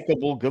just a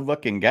likable,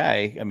 good-looking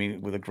guy. I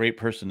mean, with a great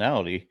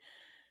personality.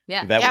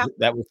 Yeah,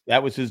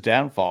 that was his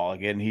downfall.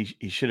 Again,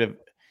 he should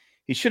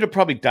have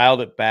probably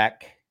dialed it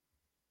back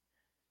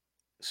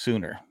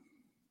sooner.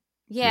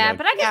 Yeah,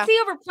 but I can see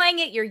overplaying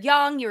it. You're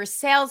young. You're a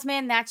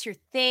salesman. That's your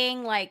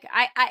thing. Like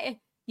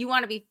you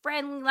want to be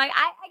friendly. Like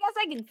I guess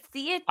I can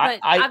see it, but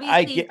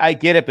obviously I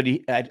get it. But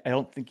I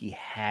don't think he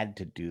had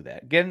to do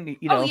that. Again,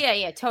 Oh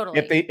yeah, totally.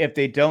 If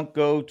they don't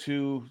go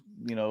to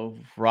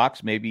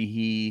Rocks,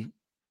 maybe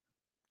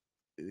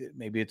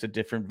it's a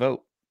different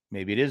vote.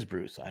 Maybe it is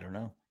Bruce. I don't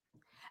know.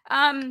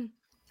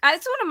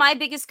 That's one of my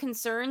biggest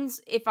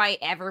concerns if I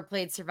ever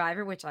played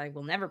Survivor, which I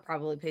will never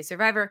probably play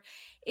Survivor,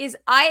 is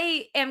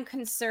I am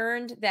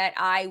concerned that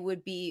I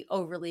would be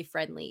overly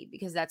friendly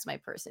because that's my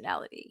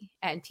personality.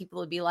 And people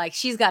would be like,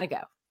 she's got to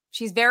go.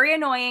 She's very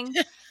annoying.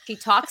 She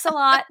talks a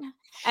lot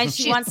and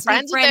she wants to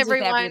be friends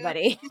with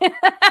everybody.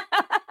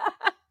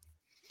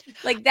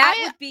 Like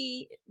that would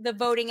be the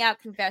voting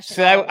out confession.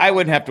 So I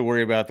wouldn't have to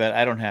worry about that.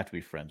 I don't have to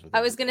be friends with him.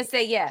 I was going to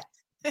say, yeah,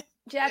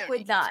 Jack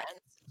would not.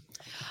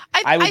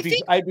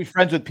 I'd be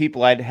friends with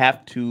people I'd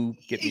have to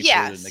get me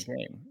further in the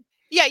game.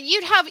 Yeah,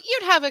 you'd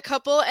have a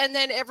couple, and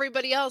then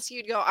everybody else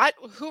you'd go,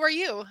 who are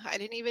you? I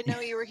didn't even know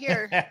you were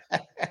here.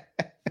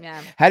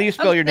 Yeah. How do you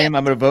spell your name?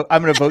 I'm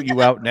gonna vote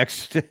you out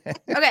next.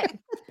 Okay.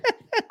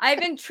 I've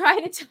been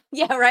trying to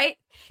yeah, right?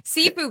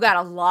 Sifu got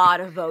a lot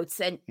of votes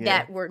and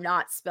that were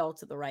not spelled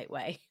to the right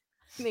way.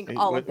 I think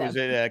all of them. Was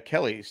it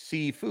Kelly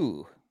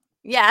Sifu?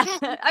 Yeah.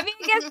 I mean,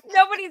 I guess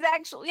nobody's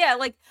actually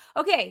like,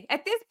 okay,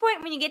 at this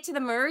point when you get to the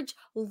merge,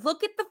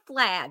 look at the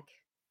flag.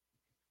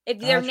 If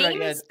their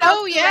name is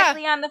spelled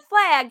correctly on the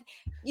flag,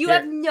 you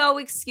have no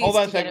excuse. Hold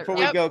on a second before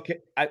we go.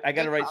 I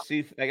gotta write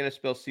I gotta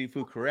spell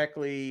Sifu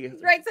correctly.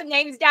 Let's write some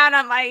names down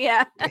on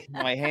my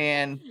my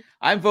hand.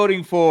 I'm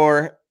voting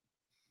for.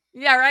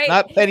 Yeah, right.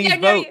 Not Penny's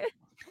vote.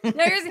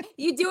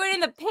 You do it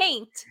in the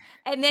paint,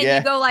 and then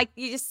you go like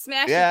you just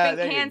smash your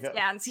big hands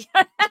down.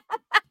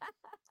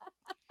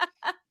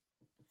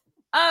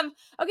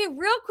 Okay,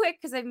 real quick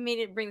because I've made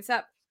it bring this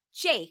up.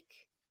 Jake,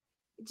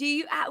 what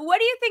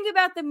do you think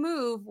about the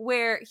move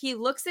where he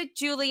looks at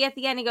Julie at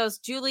the end and goes,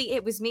 "Julie,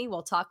 it was me.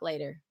 We'll talk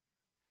later."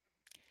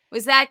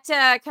 Was that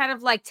kind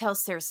of like tell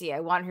Cersei I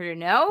want her to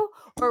know,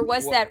 or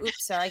was that?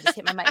 Oops, sorry, I just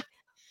hit my mic.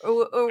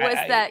 Or was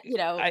that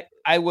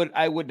I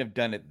wouldn't have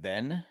done it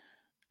then.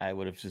 I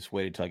would have just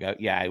waited till I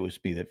got. Yeah, I was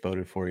be that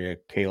voted for you,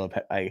 Caleb.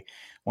 I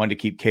wanted to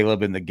keep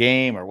Caleb in the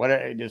game or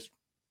whatever. It was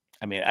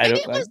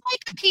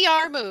like a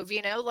PR move,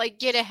 like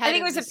get ahead. I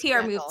think it was a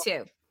PR move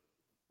too.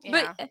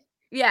 Yeah. But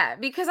yeah,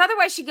 because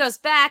otherwise she goes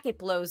back, it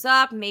blows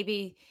up,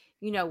 maybe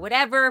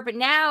whatever. But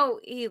now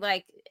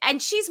and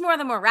she's one of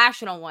the more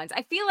rational ones.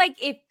 I feel like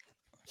if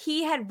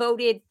he had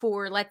voted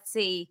for, let's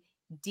say,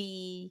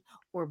 D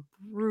or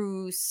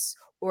Bruce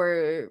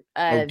or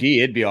D,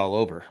 it'd be all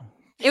over.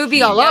 It would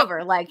be all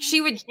over. Like she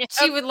would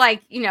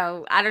like,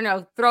 I don't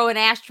know, throw an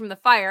ash from the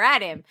fire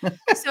at him.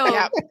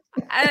 So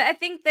I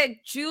think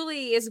that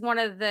Julie is one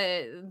of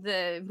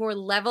the more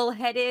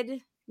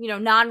level-headed,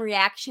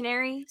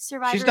 non-reactionary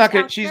survivors.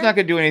 She's not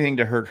gonna do anything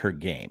to hurt her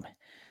game.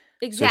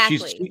 Exactly.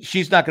 So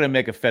she's not gonna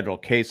make a federal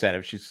case out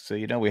of it. She's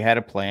say, we had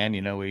a plan,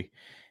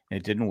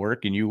 it didn't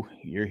work, and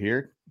you're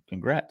here.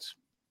 Congrats.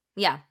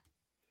 Yeah.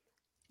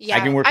 Yeah. I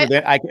can work with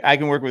I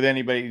can work with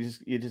anybody.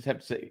 You just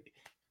have to say.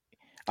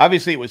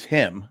 Obviously, it was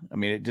him. I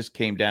mean, it just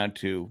came down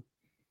to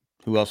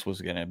who else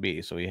was going to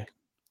be. So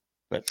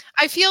but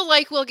I feel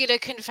like we'll get a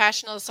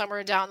confessional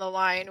somewhere down the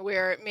line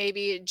where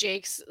maybe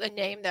Jake's a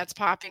name that's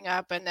popping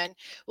up, and then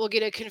we'll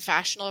get a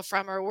confessional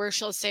from her where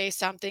she'll say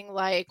something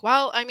like,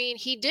 "Well, I mean,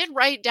 he did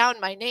write down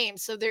my name,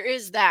 so there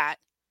is that."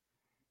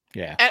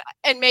 Yeah,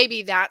 and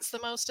maybe that's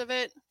the most of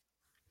it.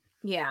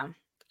 Yeah,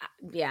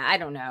 I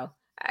don't know.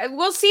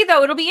 We'll see,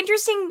 though. It'll be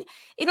interesting.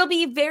 It'll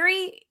be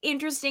very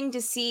interesting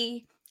to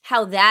see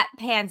how that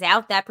pans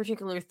out, that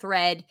particular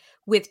thread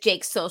with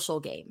Jake's social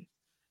game.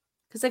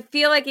 Because I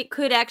feel like it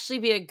could actually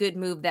be a good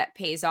move that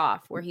pays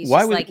off, where he's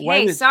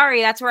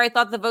sorry, that's where I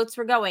thought the votes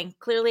were going.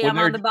 Clearly, I'm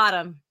on the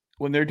bottom.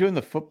 When they're doing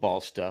the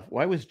football stuff,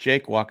 why was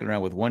Jake walking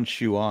around with one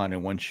shoe on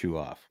and one shoe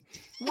off?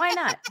 Why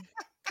not?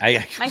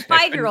 My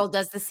 5-year-old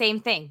does the same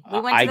thing. We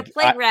went to the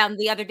playground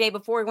the other day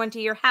before we went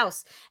to your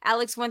house.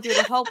 Alex went through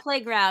the whole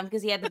playground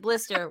because he had the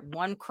blister.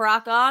 One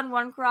crock on,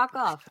 one crock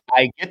off.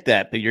 I get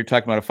that, but you're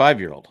talking about a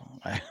 5-year-old.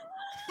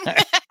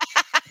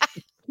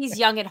 He's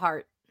young at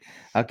heart.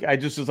 Okay, I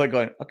just was like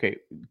going, okay,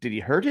 did he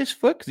hurt his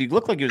foot? Because he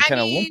looked like he was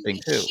kind of limping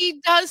too. He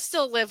does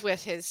still live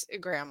with his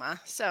grandma,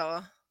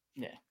 so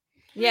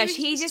yeah.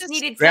 He just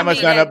needed.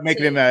 Grandma's not up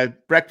making him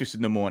breakfast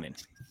in the morning.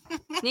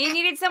 He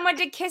needed someone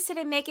to kiss it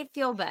and make it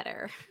feel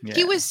better. Yeah.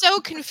 He was so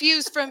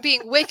confused from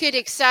being wicked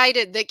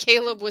excited that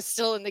Caleb was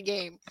still in the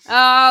game.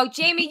 Oh,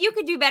 Jamie, you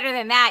could do better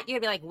than that.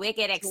 You'd be like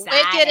wicked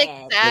excited.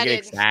 Wicked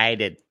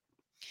excited.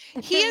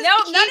 He is.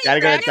 Gotta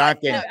go to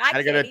Dunkin'.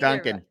 Gotta go to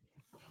Dunkin'.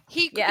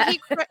 He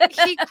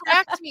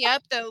cracked me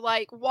up though.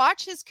 Like,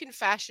 watch his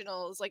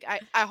confessionals. Like,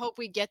 I hope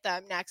we get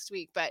them next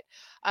week, but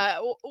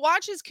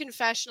watch his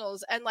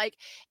confessionals, and like,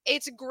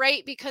 it's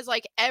great because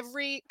like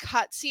every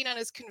cutscene on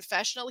his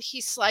confessional,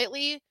 he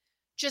slightly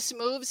just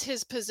moves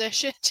his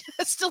position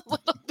just a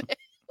little bit.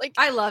 Like,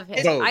 I love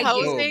him.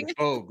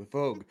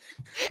 Vogue.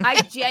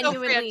 I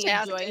genuinely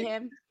enjoy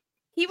him.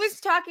 He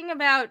was talking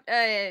about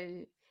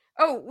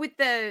with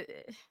the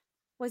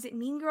was it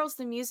Mean Girls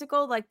the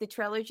musical? Like the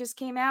trailer just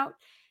came out.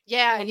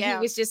 Yeah, and he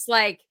was just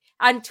like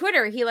on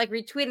Twitter, he like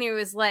retweeted. It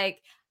was like,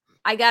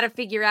 I got to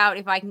figure out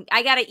if I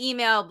got to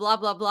email blah,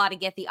 blah, blah to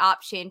get the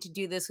option to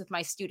do this with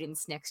my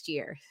students next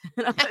year.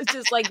 And I was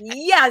just like,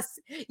 yes,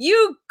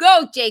 you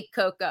go, Jake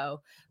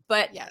Coco.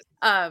 But yes.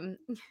 Come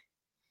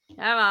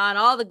on,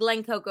 all the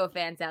Glen Coco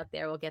fans out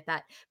there will get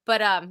that.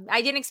 But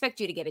I didn't expect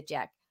you to get it,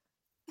 Jack.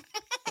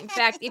 In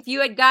fact, if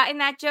you had gotten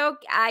that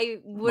joke, I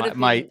would have.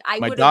 My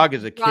dog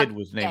as a kid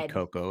was named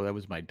Coco. That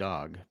was my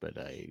dog. But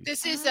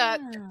this is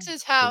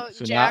how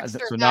so Jack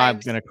now I'm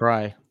gonna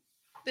cry.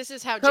 This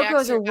is how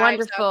Coco's Jack a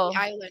wonderful the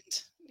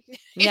island.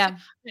 Yeah.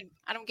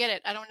 I don't get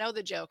it. I don't know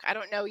the joke. I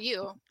don't know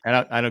you.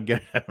 I don't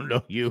get it. I don't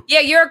know you. Yeah,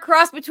 you're a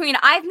cross between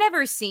I've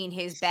never seen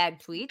his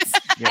bad tweets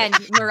and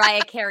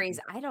Mariah Carey's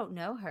I don't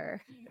know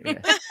her.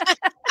 Yeah.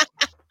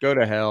 Go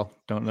to hell.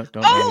 Don't want to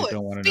know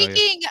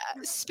you.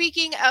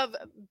 Speaking of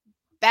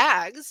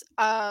bags,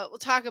 we'll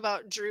talk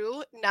about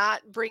Drew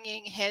not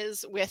bringing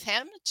his with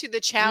him to the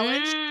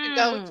challenge to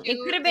go to. It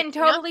could have been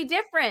totally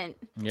different.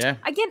 Yeah.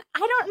 Again, I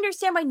don't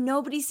understand why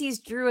nobody sees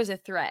Drew as a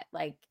threat.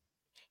 Like,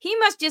 he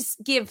must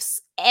just give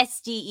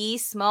SDE,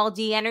 small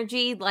D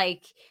energy,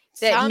 like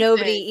that. Something.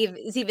 Nobody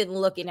is even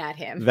looking at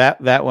him.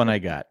 That one I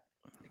got.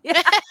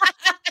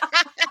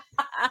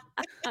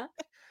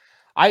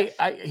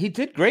 He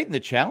did great in the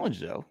challenge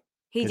though.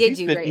 He did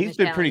do great. He's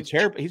been pretty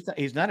terrible.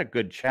 He's not a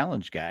good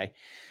challenge guy.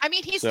 I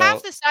mean, he's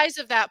half the size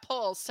of that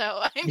pole,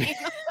 so I mean,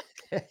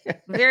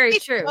 very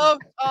true. So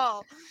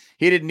tall.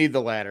 He didn't need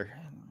the ladder.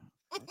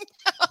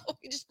 No,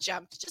 he just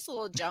jumped, just a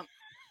little jump.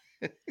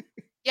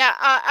 Yeah,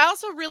 I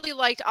also really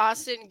liked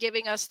Austin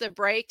giving us the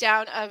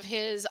breakdown of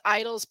his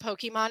idol's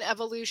Pokemon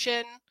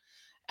evolution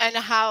and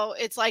how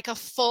it's like a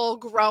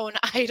full-grown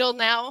idol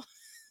now.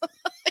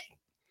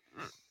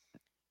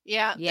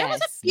 Yeah,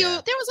 yes. There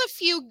was a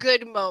few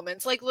good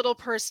moments, like little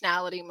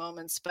personality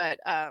moments, but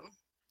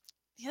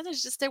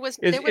is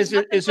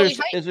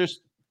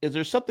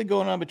there something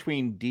going on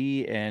between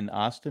D and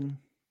Austin?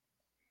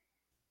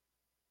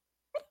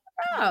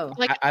 Oh,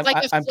 like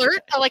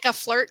a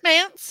flirt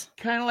dance.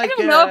 Kind of like. I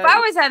don't know. If I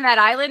was on that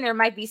island, there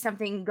might be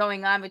something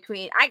going on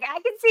between. I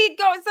can see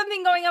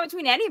something going on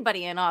between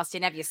anybody in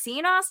Austin. Have you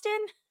seen Austin?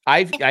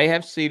 I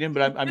have seen him,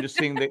 but I'm just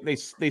saying that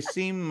they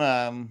seem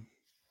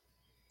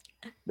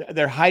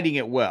they're hiding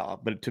it well.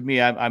 But to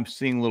me, I'm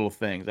seeing little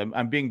things.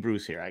 I'm being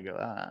Bruce here. I go,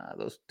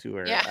 those two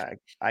are. Yeah,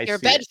 you're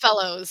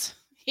bedfellows.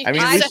 I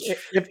mean,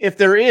 if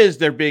there is,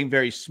 they're being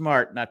very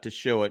smart not to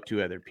show it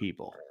to other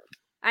people.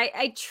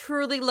 I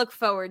truly look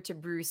forward to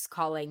Bruce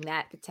calling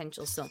that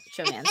potential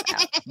showman's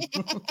out.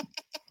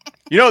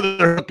 You know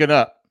they're hooking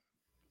up,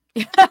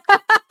 and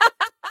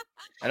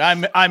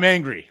I'm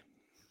angry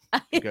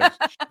because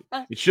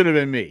it should have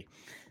been me.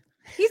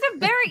 He's a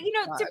very,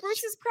 to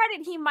Bruce's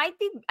credit, he might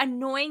be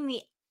annoying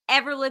the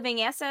ever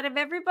living ass out of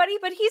everybody,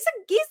 but he's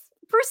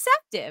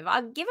perceptive.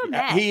 I'll give him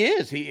that. He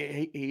is.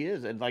 He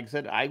is, and like I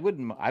said, I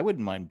wouldn't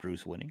mind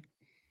Bruce winning.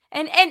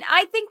 And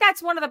I think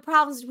that's one of the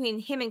problems between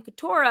him and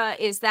Katora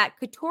is that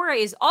Katora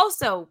is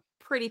also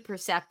pretty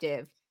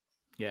perceptive.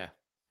 Yeah.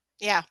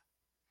 Yeah.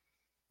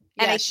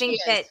 And I think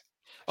that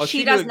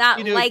she does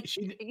not like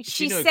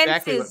she senses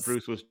exactly what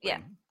Bruce was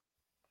doing.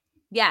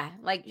 Yeah.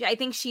 Like I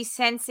think she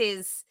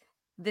senses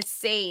the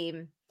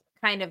same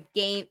kind of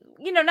game,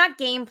 not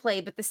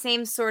gameplay, but the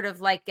same sort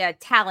of like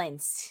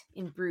talents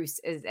in Bruce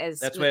as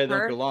that's why I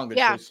don't get along.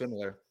 They're so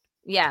similar.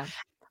 Yeah.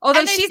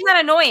 Although she's not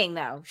annoying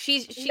though.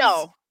 She's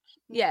no.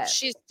 Yeah,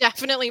 she's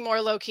definitely more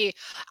low key.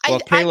 Well,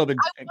 Caleb and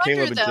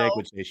Jake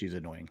would say she's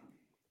annoying.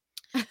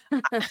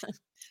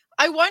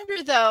 I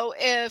wonder though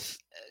if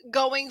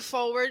going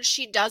forward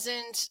she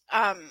doesn't.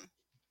 I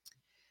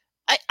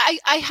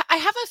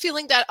have a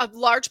feeling that a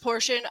large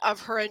portion of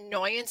her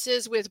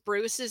annoyances with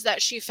Bruce is that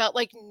she felt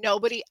like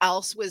nobody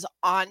else was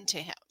on to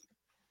him.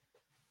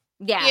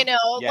 Yeah.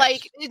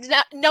 Like it's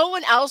not no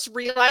one else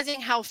realizing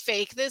how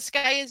fake this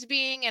guy is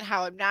being and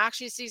how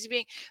obnoxious he's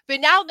being. But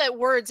now that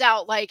word's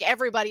out, like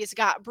everybody's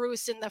got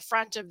Bruce in the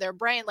front of their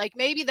brain, like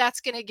maybe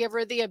that's going to give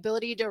her the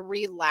ability to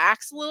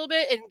relax a little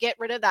bit and get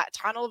rid of that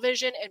tunnel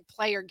vision and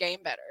play her game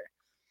better.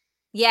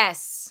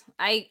 Yes.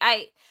 I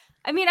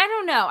mean, I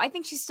don't know. I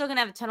think she's still going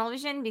to have a tunnel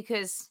vision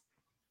because,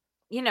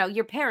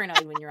 you're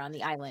paranoid when you're on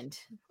the island.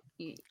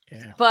 Yeah.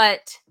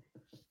 But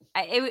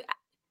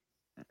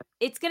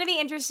it's going to be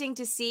interesting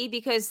to see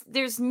because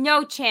there's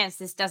no chance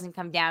this doesn't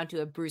come down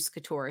to a Bruce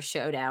Katora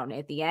showdown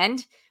at the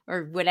end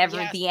or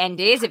whatever the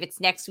end is, if it's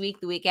next week,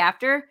 the week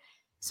after.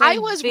 So I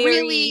was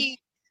really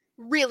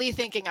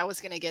thinking I was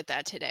going to get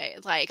that today.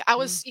 Like I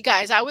was, you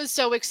guys, I was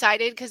so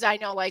excited because I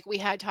know like we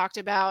had talked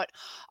about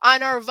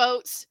on our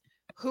votes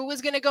who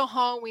was going to go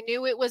home. We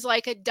knew it was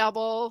like a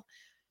double.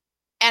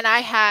 And I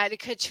had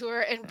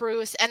Couture and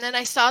Bruce, and then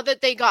I saw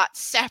that they got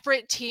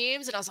separate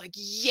teams, and I was like,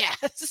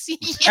 "Yes,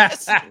 it's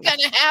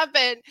gonna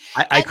happen."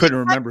 I couldn't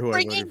remember who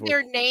I voted for. Bringing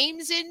their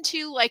names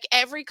into like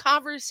every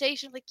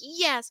conversation, like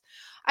yes,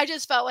 I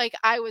just felt like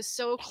I was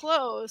so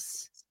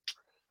close.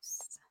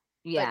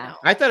 Yeah,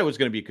 no. I thought it was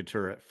going to be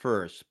Couture at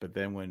first, but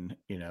then when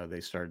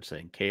they started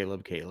saying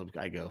Caleb,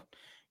 I go,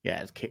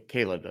 "Yeah,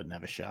 Caleb doesn't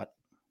have a shot."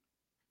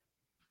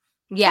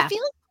 Yeah.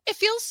 It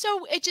feels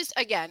so. It just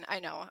again. I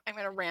know I'm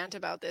going to rant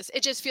about this.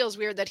 It just feels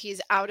weird that he's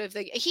out of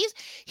the. He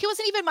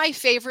wasn't even my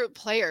favorite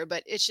player,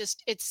 but it's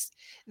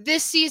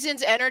this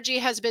season's energy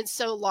has been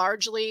so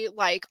largely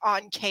like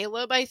on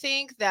Caleb. I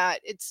think that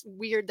it's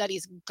weird that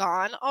he's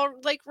gone all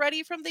like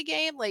ready from the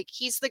game. Like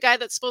he's the guy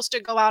that's supposed to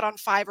go out on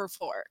 5 or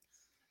 4.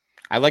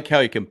 I like how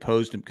he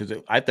composed him because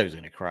I thought he was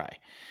going to cry.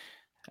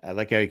 I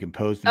like how he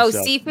composed himself.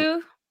 Oh,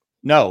 Sifu.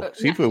 No,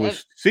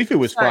 Sifu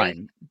was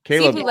fine.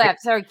 Caleb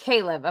left. Sorry,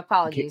 Caleb.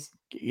 Apologies.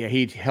 Yeah,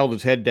 he held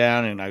his head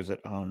down, and I was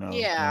like, "Oh no,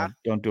 yeah, no,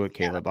 don't do it,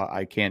 Caleb. Yeah.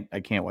 I can't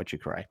watch you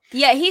cry."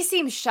 Yeah, he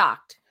seemed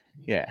shocked.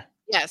 Yeah.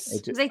 Yes,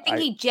 because I think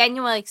he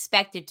genuinely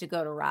expected to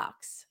go to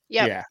Rocks.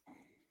 Yep. Yeah,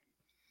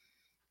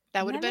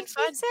 that would have been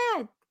fun.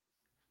 Sad.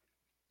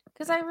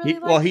 Because I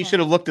really he should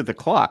have looked at the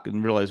clock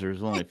and realized there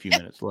was only a few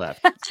minutes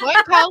left. That's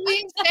what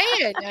Colleen's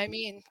saying. I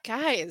mean,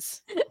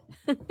 guys,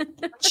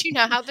 don't you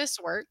know how this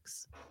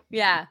works?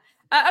 Yeah.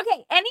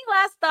 Okay. Any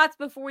last thoughts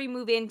before we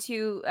move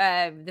into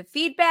the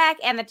feedback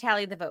and the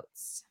tally of the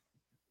votes?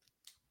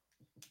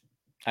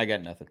 I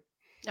got nothing.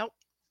 Nope.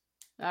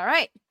 All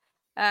right.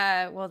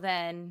 Well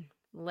then,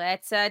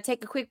 let's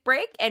take a quick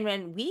break, and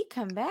when we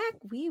come back,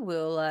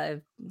 we'll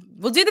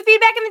do the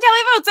feedback and the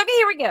tally of votes. Okay,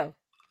 here we go.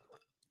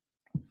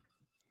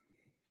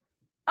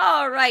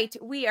 All right,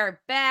 we are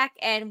back,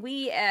 and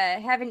we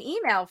have an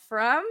email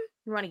from.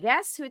 You want to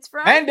guess who it's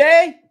from?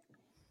 Andy.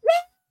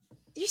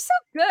 You're so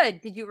good.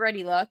 Did you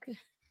already look?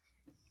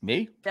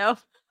 Me? No.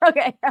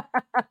 Okay.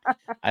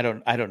 I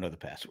don't know the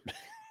password.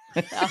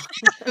 No.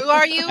 Who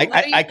are you?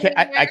 I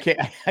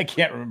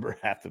can't remember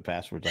half the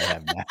passwords I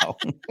have now.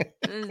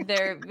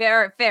 They're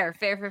very fair.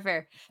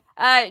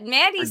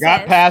 Mandy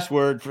forgot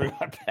password.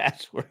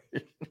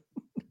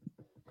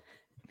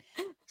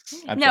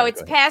 No,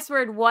 it's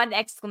password 1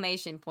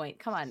 exclamation point.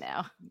 Come on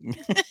now.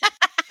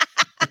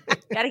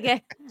 Gotta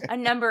get a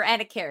number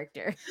and a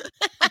character.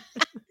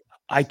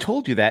 I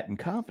told you that in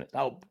confidence.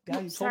 Oh,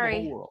 God, you sorry.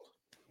 told the whole world.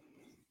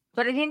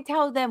 But I didn't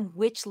tell them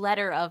which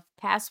letter of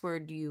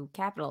password you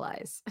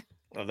capitalize.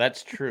 Oh,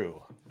 that's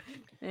true.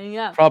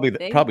 Yeah, probably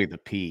the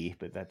P,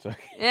 but that's okay.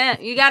 Yeah,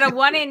 you got a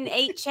 1 in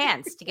 8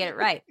 chance to get it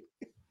right.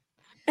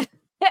 All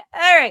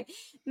right.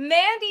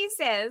 Mandy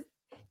says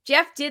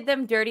Jeff did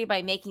them dirty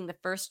by making the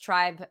first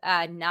tribe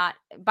not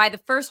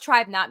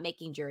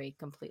making jury.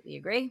 Completely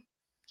agree.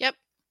 Yep.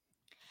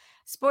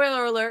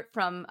 Spoiler alert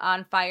from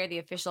On Fire, the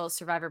official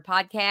Survivor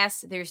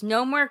podcast. There's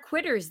no more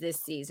quitters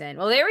this season.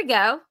 Well, there we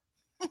go.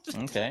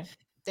 Okay.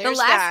 There's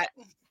that.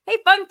 Hey,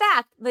 fun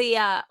fact.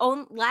 The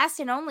last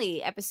and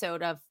only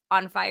episode of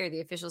On Fire,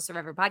 the official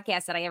Survivor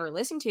podcast that I ever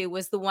listened to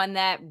was the one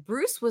that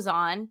Bruce was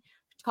on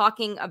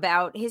talking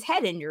about his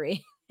head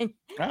injury.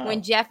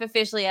 When Jeff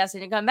officially asked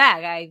him to come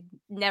back. I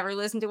never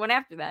listened to one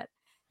after that.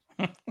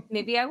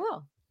 Maybe I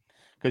will.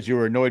 Because you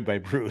were annoyed by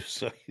Bruce.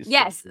 So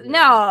yes.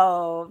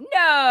 No.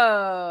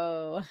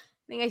 I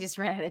think I just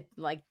ran out of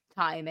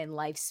time and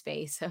life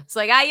space. So it's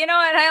like, you know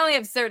what? I only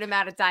have a certain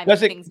amount of time.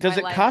 Does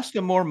it cost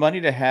them more money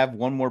to have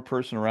one more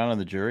person around on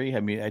the jury? I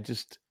mean, I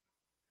don't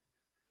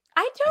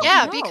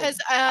know. Because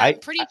I'm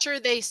pretty sure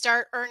they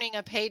start earning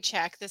a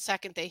paycheck the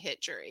second they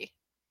hit jury.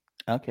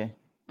 Okay.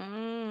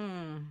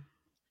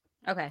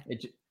 Okay.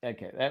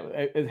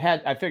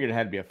 I figured it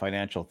had to be a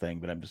financial thing,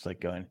 but I'm just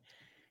going,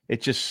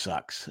 it just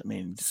sucks. I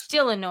mean,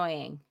 still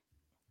annoying.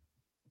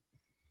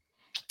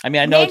 I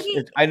mean, I know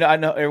I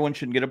know everyone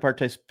shouldn't get a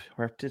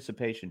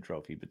participation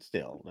trophy, but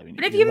still, I mean.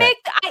 But if you make,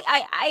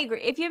 I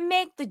agree. If you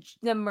make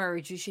the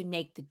merge, you should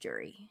make the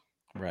jury.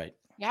 Right.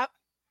 Yep.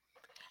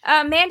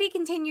 Mandy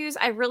continues.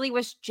 I really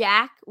wish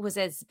Jack was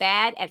as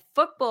bad at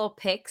football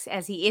picks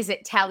as he is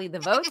at tally the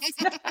votes.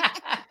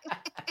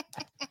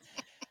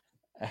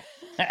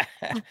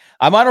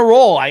 I'm on a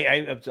roll.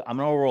 I'm on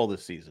a roll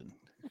this season.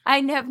 I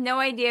have no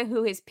idea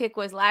who his pick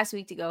was last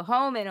week to go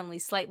home, and only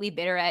slightly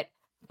bitter at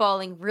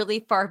falling really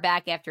far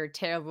back after a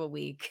terrible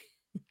week.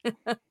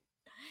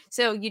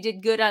 So you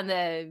did good on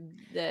the.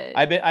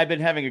 I've been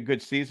having a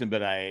good season,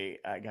 but I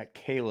got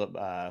Caleb.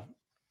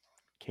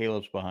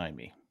 Caleb's behind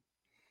me,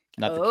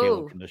 not the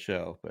Caleb from the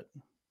show, but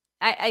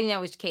I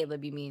know which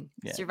Caleb you mean.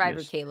 Yeah,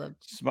 Survivor Caleb.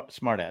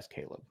 Smart ass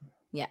Caleb.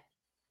 Yeah.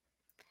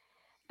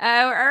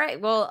 All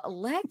right. Well,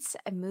 let's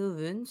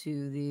move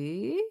into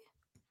the.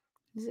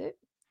 Is it?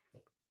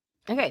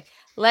 Okay.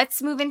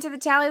 Let's move into the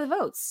tally of the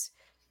votes.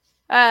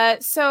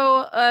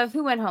 So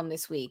who went home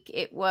this week?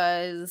 It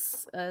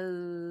was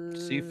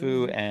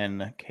Sifu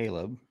and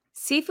Caleb.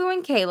 Sifu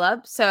and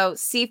Caleb. So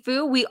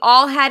Sifu, we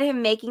all had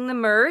him making the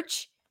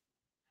merge,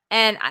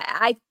 and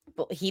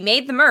he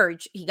made the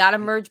merge. He got a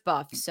merge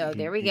buff. So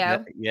there we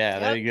go. Yeah,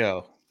 there you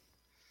go.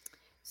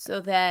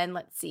 So then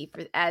let's see.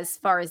 As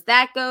far as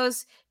that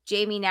goes,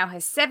 Jamie now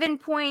has 7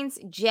 points.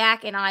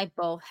 Jack and I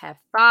both have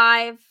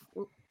 5.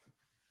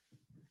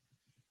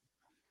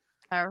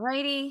 All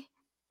righty.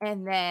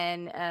 And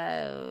then,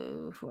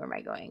 who am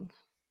I going?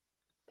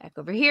 Back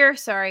over here.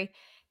 Sorry.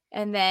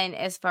 And then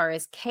as far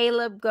as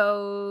Caleb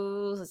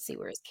goes, let's see.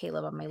 Where's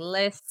Caleb on my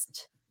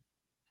list?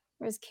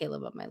 Where's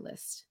Caleb on my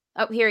list?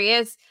 Oh, here he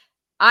is.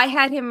 I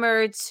had him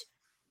merge.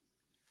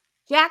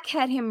 Jack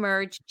had him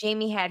merge.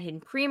 Jamie had him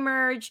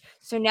pre-merge.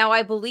 So now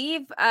I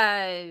believe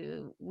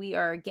we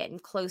are getting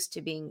close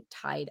to being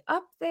tied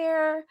up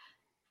there.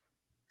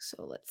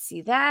 So let's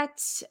see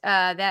that.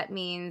 That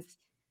means,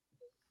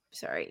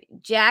 sorry,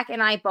 Jack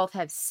and I both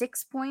have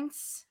 6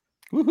 points.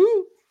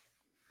 Woohoo!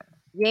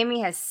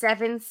 Jamie has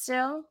 7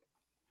 still.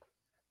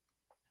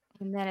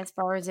 And then as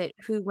far as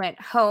who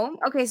went home.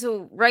 Okay,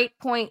 so right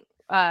point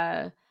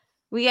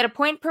We get a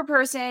point per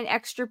person,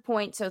 extra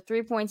point, so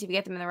 3 points if you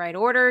get them in the right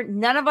order.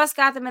 None of us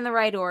got them in the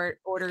right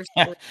order.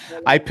 So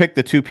I picked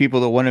the 2 people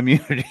that won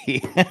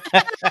immunity.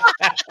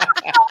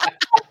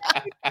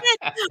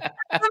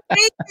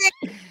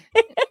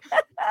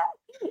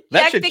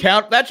 That should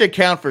count. That should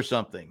count for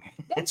something.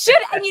 It should.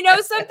 And you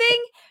know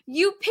something?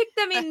 You picked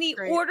them in the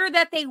great. order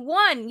that they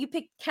won. You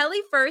picked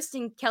Kelly first,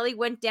 and Kelly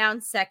went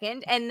down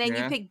second, and then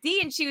you picked Dee,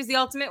 and she was the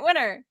ultimate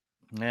winner.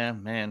 Yeah,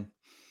 man.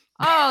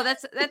 Oh,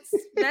 that's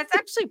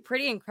actually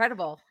pretty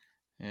incredible.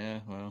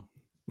 Yeah, well.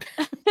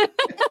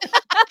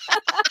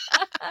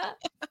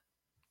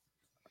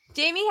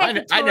 Jamie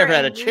had I never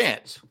had a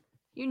chance.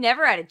 You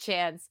never had a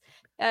chance.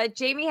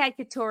 Jamie had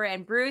Katora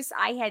and Bruce.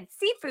 I had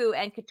Sifu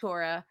and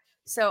Katora.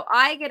 So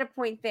I get a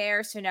point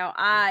there. So now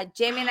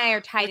Jamie and I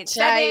are tied at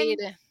 7.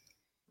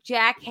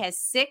 Jack has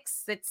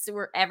 6. That's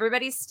where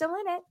everybody's still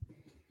in it.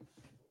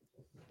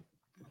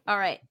 All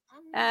right.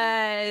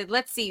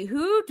 Let's see.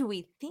 Who do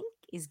we think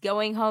is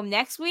going home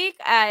next week?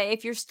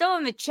 If you're still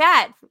in the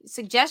chat,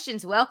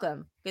 suggestions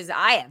welcome, because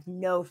I have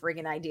no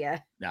freaking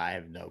idea. No, I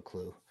have no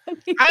clue. I'm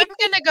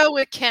gonna go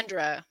with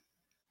Kendra.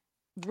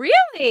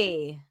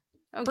 Really?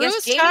 Oh,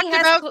 Bruce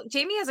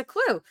Jamie has a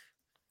clue.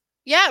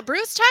 Yeah,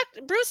 Bruce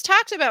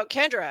talked about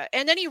Kendra,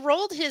 and then he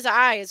rolled his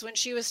eyes when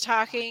she was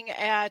talking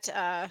at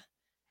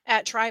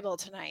Tribal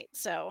tonight.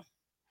 So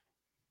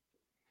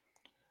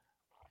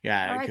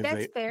yeah, all right,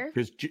 that's fair.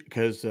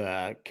 Because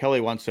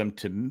Kelly wants them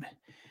to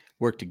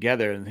work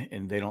together,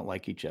 and they don't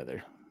like each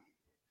other.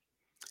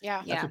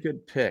 Yeah, that's a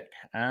good pick.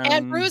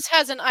 And Bruce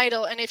has an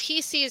idol, and if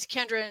he sees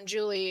Kendra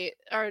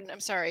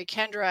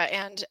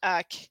and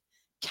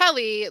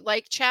Kelly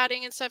like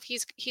chatting and stuff,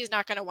 he's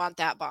not going to want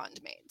that bond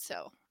made.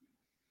 So.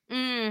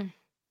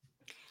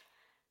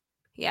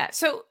 Yeah.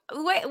 So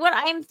what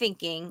I'm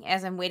thinking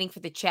as I'm waiting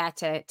for the chat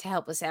to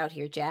help us out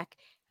here, Jack,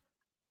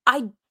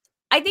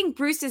 I think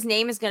Bruce's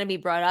name is going to be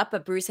brought up,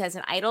 but Bruce has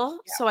an idol.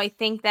 Yeah. So I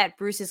think that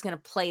Bruce is going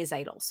to play his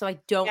idol. So I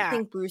don't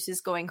think Bruce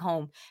is going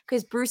home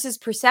because Bruce is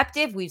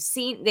perceptive. We've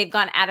seen they've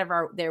gone out of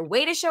their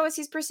way to show us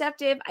he's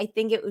perceptive. I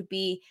think it would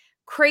be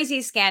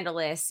crazy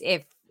scandalous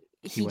if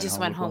he just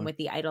went home with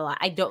the idol.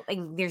 I don't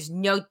think there's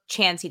no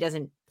chance he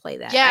doesn't play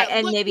that. Yeah,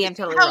 and maybe I'm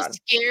totally wrong.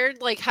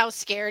 How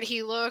scared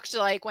he looked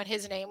like when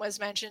his name was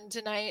mentioned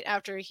tonight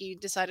after he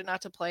decided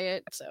not to play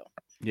it. So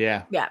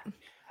yeah.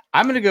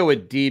 I'm gonna go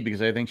with Dee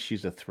because I think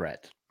she's a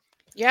threat.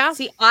 Yeah.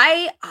 See,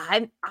 I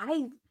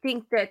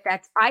think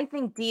I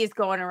think Dee is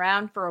going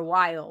around for a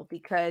while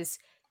because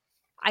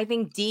I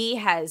think Dee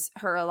has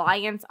her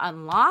alliance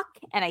on lock,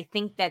 and I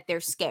think that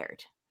they're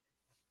scared.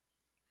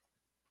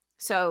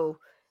 So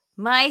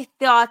my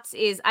thoughts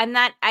is I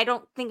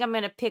don't think I'm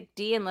going to pick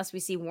Dee unless we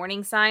see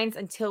warning signs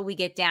until we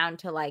get down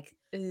to like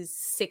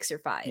 6 or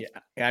 5.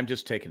 Yeah, I'm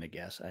just taking a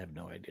guess. I have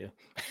no idea.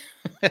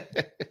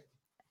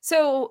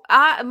 So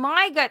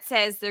my gut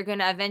says they're going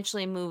to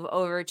eventually move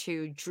over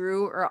to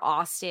Drew or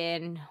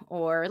Austin,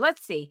 or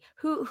let's see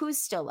who's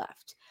still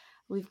left.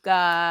 We've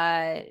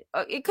got,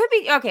 it could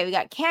be, okay, we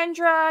got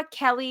Kendra,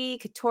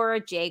 Kelly,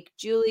 Katora, Jake,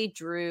 Julie,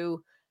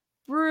 Drew,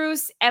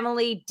 Bruce,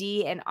 Emily,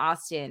 Dee, and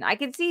Austin. I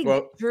can see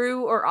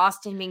Drew or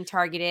Austin being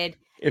targeted.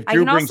 If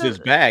Drew brings his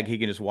bag, he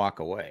can just walk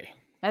away.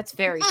 That's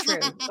very true.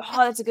 Oh,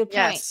 that's a good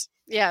point.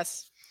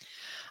 Yes.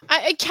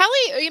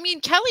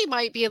 Kelly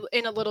might be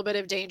in a little bit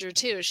of danger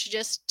too. She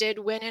just did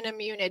win an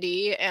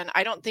immunity, and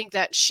I don't think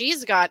that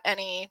she's got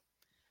any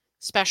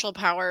special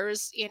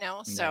powers,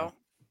 so.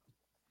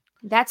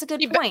 That's a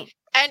good point.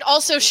 And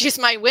also she's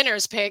my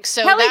winner's pick,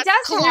 so Kelly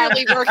that's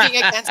clearly working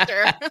against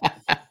her.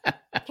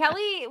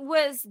 Kelly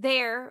was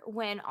there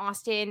when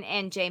Austin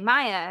and J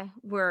Maya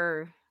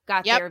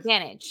got their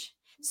advantage.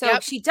 So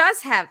she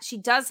does have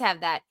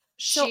that.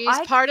 She's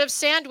part of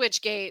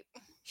Sandwich Gate.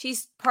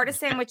 She's part of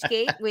Sandwich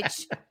Gate,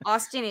 which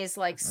Austin is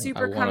like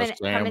super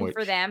coming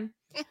for them.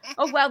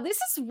 Oh, well, this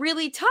is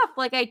really tough.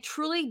 Like, I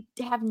truly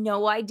have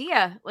no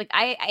idea. Like,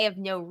 I have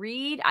no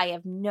read. I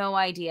have no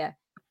idea.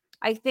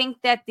 I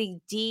think that the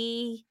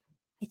Dee,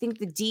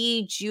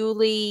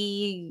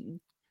 Julie,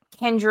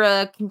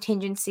 Kendra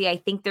contingency, I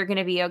think they're going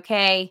to be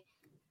okay.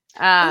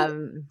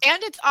 And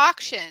it's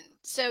auction,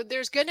 so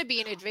there's going to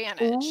be an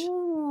advantage.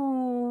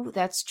 Ooh,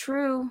 that's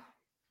true.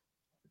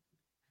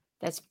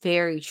 That's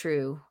very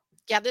true.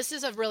 Yeah, this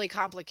is a really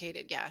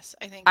complicated guess.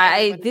 I think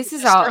this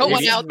is all.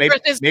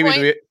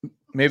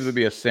 Maybe there'll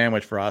be a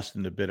sandwich for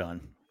Austin to bid on.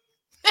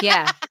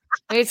 Yeah,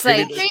 it's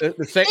maybe like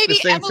maybe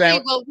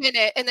Emily will win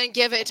it and then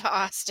give it to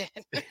Austin.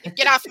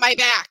 Get off my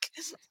back.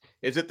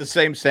 Is it the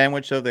same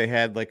sandwich though? They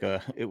had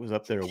it was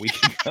up there a week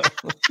ago.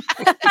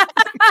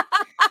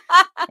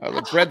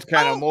 The bread's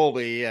kind of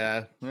moldy.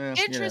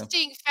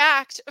 Interesting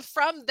fact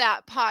from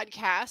that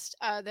podcast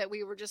that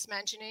we were just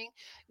mentioning.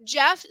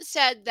 Jeff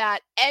said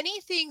that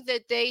anything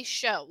that they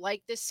show,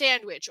 like the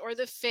sandwich or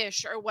the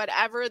fish or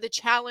whatever the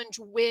challenge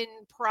win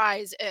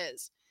prize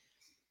is,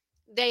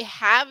 they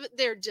have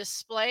their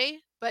display,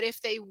 but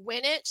if they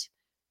win it,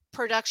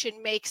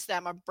 production makes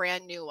them a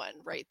brand new one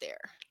right there.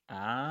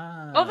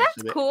 Oh,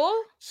 that's cool.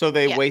 So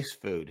they waste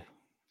food.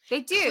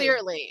 They do.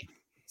 Clearly.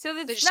 So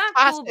it's not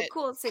cool, but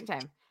cool at the same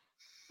time.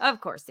 Of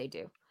course they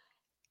do.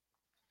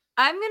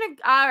 All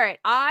right.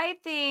 I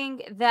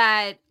think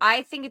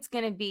it's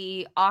going to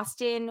be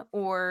Austin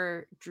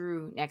or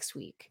Drew next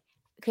week,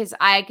 because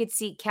I could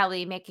see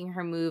Kelly making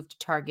her move to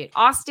target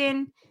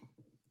Austin.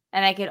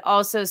 And I could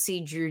also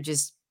see Drew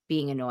just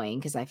being annoying,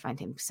 because I find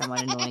him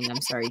somewhat annoying.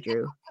 I'm sorry,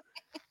 Drew.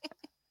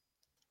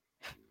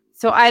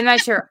 So I'm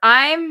not sure.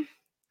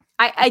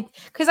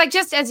 Because I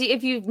just,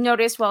 if you've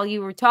noticed while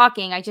you were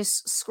talking, I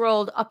just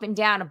scrolled up and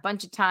down a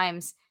bunch of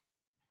times.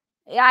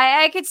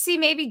 I could see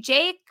maybe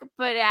Jake,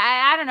 but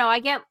I don't know. I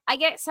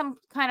get some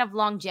kind of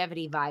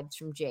longevity vibes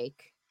from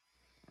Jake.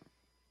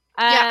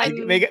 Yeah,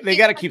 they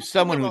got to keep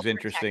someone who's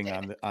interesting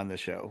on the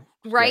show,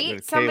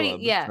 right? Somebody,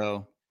 Caleb, yeah.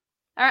 So.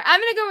 All right,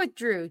 I'm gonna go with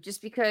Drew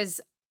just because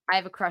I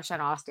have a crush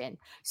on Austin.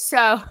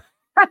 So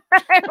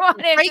I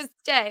want him to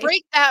stay.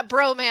 Break that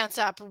bromance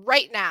up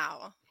right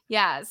now.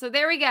 Yeah. So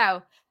there we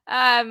go.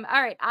 All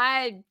right.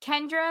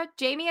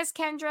 Jamie has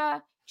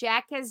Kendra,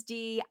 Jack has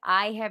D,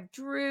 I have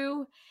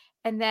Drew.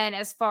 And then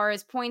as far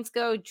as points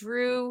go,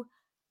 Drew,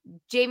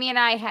 Jamie and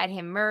I had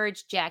him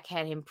merge. Jack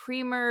had him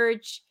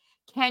pre-merge.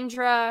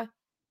 Kendra,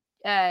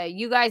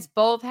 you guys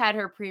both had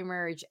her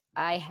pre-merge.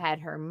 I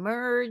had her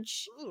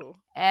merge. Ooh.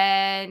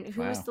 And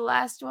who was the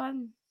last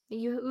one?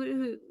 D.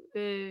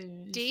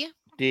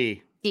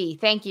 D.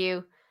 Thank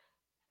you.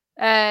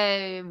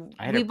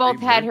 We both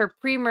had her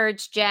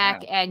pre-merge,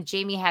 Jack, and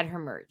Jamie had her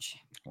merge.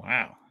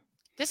 Wow.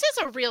 This is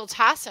a real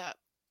toss-up.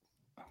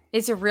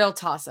 It's a real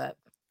toss-up.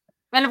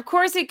 And of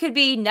course it could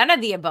be none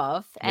of the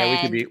above.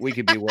 Yeah, we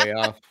could be way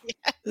off. Yes.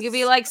 We could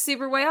be like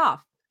super way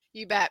off.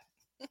 You bet.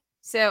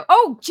 So,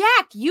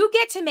 Jack, you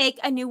get to make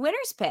a new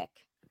winner's pick.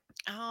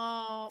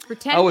 Oh. For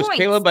 10 points.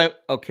 Caleb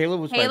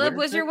Caleb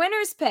was your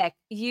winner's pick.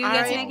 You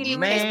get to make a new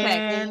winner's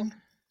pick.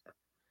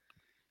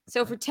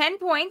 So for 10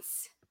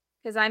 points,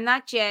 because I'm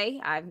not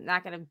Jay, I'm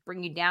not going to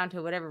bring you down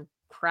to whatever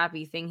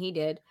crappy thing he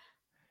did.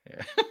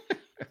 Yeah.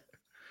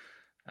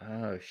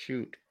 Oh,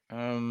 shoot.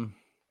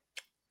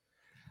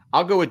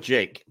 I'll go with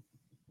Jake,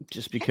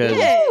 just because.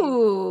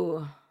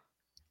 Ooh,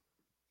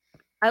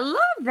 I love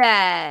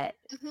that.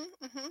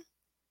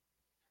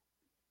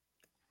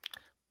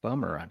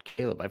 Bummer on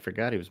Caleb. I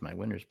forgot he was my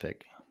winner's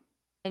pick.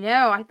 I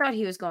know. I thought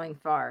he was going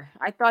far.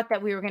 I thought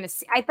that we were going to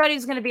see. I thought he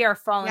was going to be our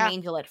fallen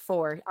angel at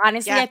 4.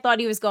 Honestly, I thought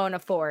he was going to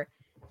 4.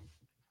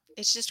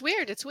 It's just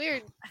weird. It's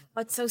weird.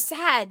 But so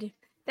sad.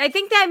 I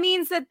think that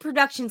means that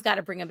production's got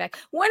to bring him back.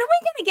 When are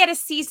we going to get a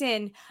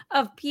season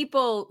of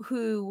people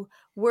who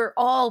were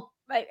all,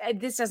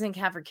 this doesn't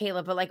count for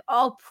Caleb, but like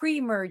all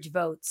pre-merge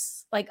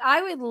votes? Like,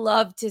 I would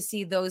love to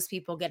see those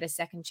people get a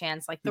second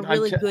chance. Like the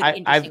really good,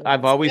 interesting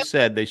I've always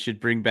said they should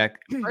bring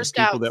back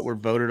people that were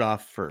voted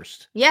off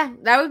first. Yeah,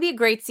 that would be a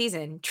great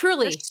season.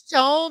 Truly. There's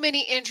so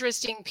many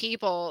interesting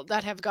people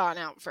that have gone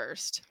out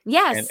first.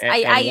 Yes,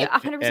 I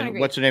 100% agree.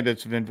 What's her name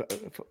that's been,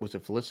 was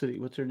it Felicity?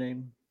 What's her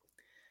name?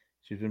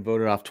 She's been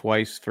voted off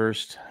twice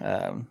first.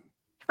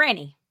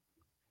 Franny.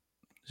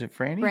 Is it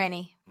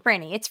Franny?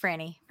 Franny. It's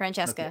Franny.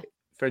 Francesca. Okay.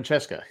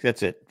 Francesca.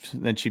 That's it.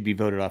 Then she'd be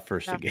voted off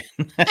first again.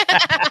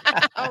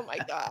 Oh my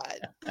God.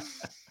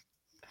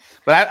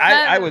 But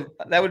I would.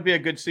 That would be a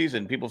good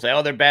season. People say,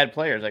 "Oh, they're bad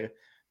players." I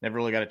never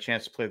really got a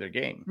chance to play their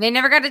game. They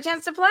never got a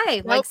chance to play.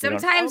 Nope. Like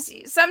sometimes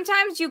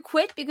you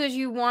quit because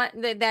you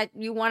want that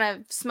you want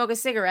to smoke a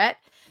cigarette.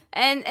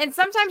 And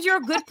sometimes you're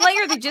a good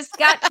player that just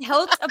got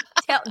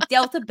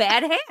dealt a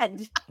bad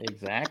hand.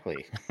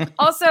 Exactly.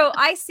 Also,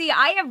 I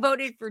have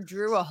voted for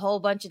Drew a whole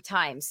bunch of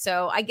times,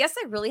 so I guess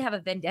I really have a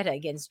vendetta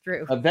against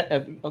Drew.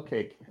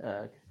 Okay.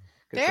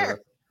 There.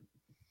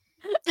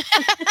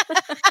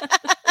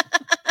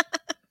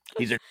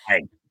 These are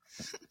tagged.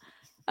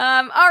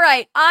 All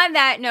right. On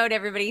that note,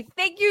 everybody,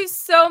 thank you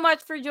so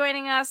much for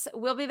joining us.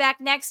 We'll be back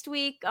next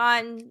week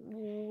on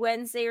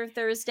Wednesday or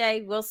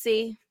Thursday. We'll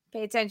see.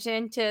 Pay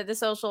attention to the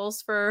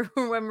socials for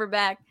when we're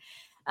back.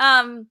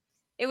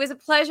 It was a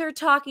pleasure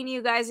talking to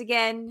you guys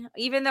again.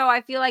 Even though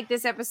I feel like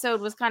this episode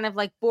was kind of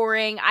like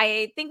boring,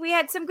 I think we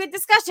had some good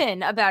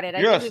discussion about it.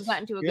 I think we've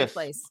gotten to a good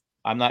place.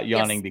 I'm not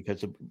yawning because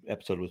the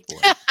episode was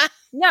boring.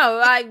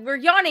 No, we're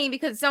yawning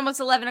because it's almost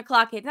 11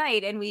 o'clock at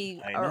night and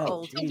we are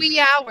old. The wee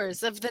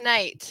hours of the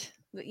night.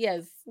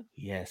 Yes.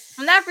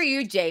 Well, not for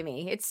you,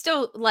 Jamie. It's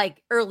still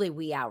like early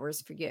wee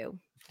hours for you.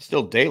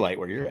 Still daylight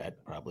where you're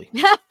at, probably.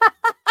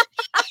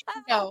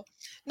 No,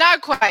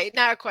 not quite.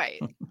 Thank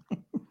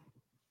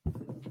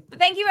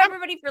you,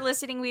 everybody, for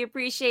listening. We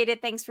appreciate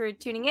it. Thanks for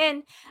tuning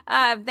in.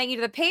 Thank you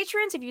to the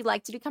patrons. If you'd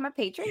like to become a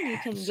patron, you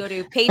can go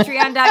to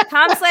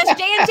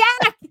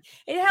patreon.com/JandJack.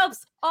 It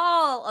helps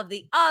all of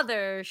the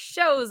other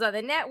shows on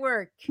the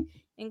network,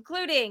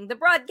 including the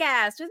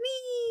broadcast with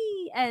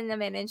me and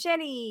Amanda and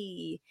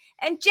Shenny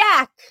and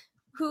Jack,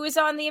 who is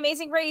on The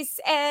Amazing Race,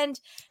 and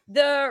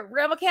the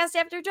Rebelcast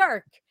After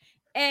Dark.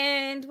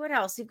 And what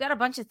else? We've got a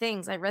bunch of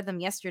things. I read them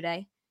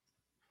yesterday.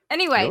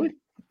 Anyway. Really?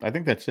 I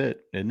think that's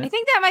it, isn't it? I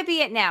think that might be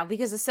it now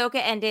because Ahsoka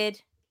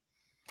ended.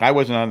 I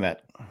wasn't on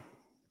that.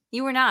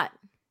 You were not.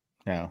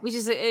 No. Which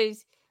is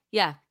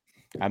yeah.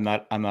 I'm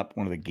not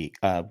one of the geek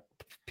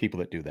people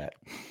that do that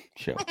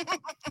show.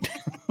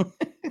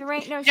 There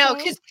ain't no No, shame.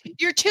 because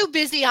you're too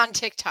busy on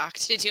TikTok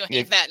to do any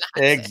of that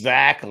nonsense.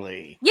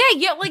 Exactly.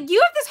 Yeah, like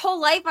you have this whole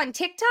life on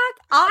TikTok.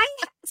 I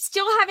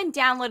still haven't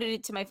downloaded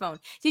it to my phone.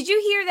 Did you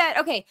hear that?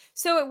 Okay,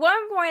 so at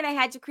one point I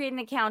had to create an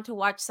account to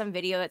watch some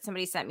video that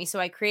somebody sent me.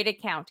 So I created an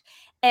account,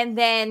 and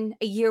then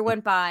a year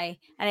went by,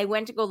 and I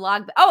went to go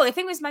log. Oh, I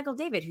think it was Michael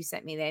David who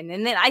sent me that,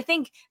 and then I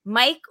think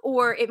Mike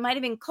or it might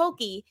have been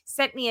Kolke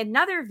sent me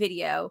another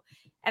video,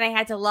 and I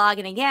had to log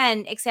in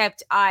again.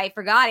 Except I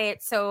forgot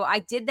it, so I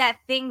did that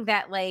thing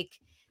that like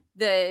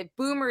the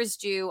boomers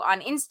do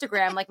on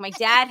Instagram. Like my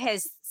dad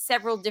has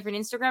several different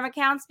Instagram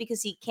accounts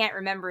because he can't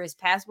remember his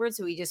password,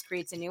 so he just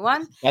creates a new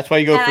one. That's why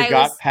you go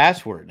forgot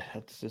password.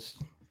 That's just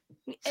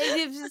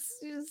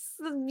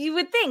you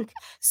would think.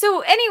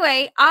 So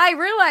anyway, I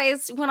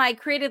realized when I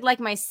created like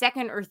my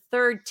second or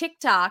third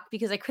TikTok,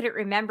 because I couldn't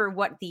remember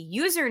what the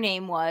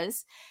username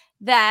was,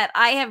 that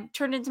I have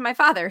turned into my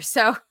father.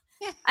 So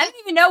I don't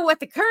even know what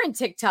the current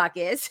TikTok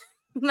is.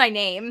 My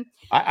name.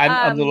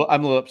 I'm a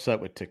little upset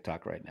with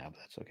TikTok right now, but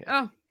that's okay.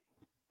 Oh,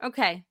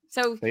 okay.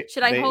 So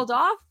should I hold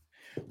off?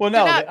 Well,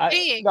 no, they're not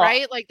paying,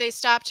 right? Like they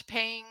stopped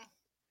paying.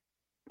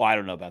 Well, I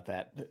don't know about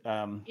that.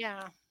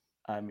 Yeah.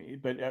 I mean,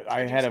 but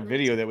I had a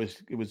video that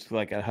was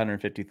like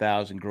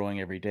 150,000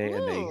 growing every day,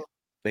 and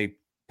they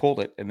pulled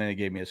it, and then they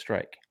gave me a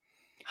strike.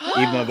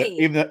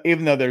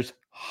 even though there's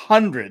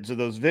hundreds of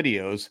those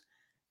videos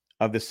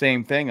of the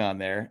same thing on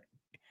there,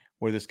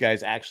 where this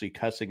guy's actually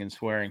cussing and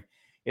swearing.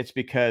 It's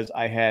because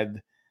I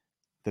had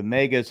the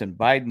megas and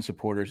Biden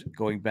supporters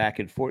going back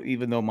and forth,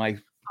 even though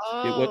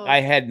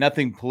I had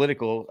nothing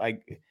political.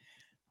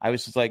 I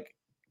was just like,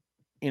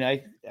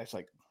 I was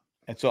like,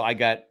 and so I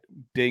got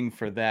dinged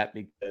for that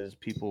because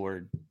people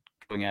were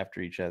going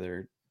after each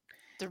other.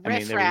 The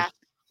riffraff.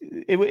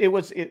 They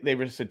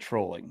were just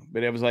trolling,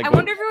 but it was like, I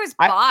wonder if it was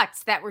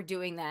bots that were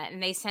doing that,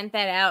 and they sent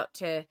that out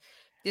to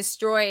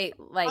destroy,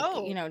 like,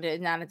 to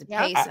not have to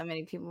pay so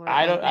many people.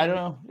 I don't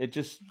know. It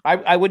just,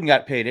 I wouldn't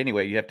got paid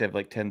anyway. You have to have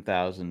like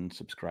 10,000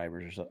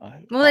 subscribers or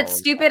something. Well, it's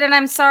stupid, and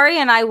I'm sorry,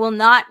 and I will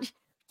not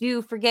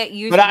forget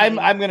you. But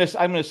I'm gonna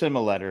send him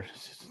a letter.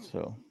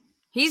 So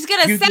he's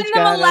gonna send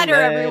them a letter,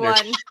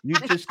 everyone. You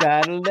just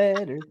got a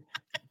letter.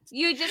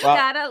 You just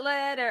got a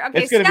letter.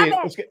 Okay,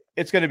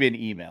 it's gonna be an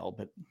email,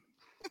 but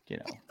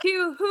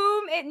to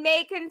whom it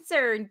may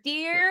concern,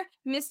 dear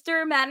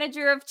Mr.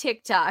 Manager of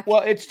TikTok.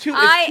 Well, it's too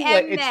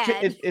late.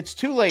 It's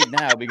too late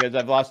now because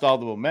I've lost all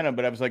the momentum.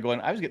 But I was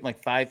getting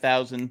like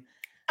 5,000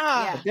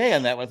 a day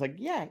on that. I was like,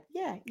 yeah.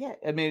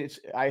 I mean,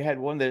 I had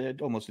one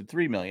that almost did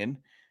 3 million,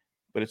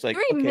 but it's like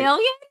 3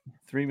 million?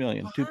 3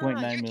 million, 2.9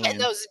 million. Getting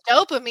those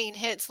dopamine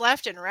hits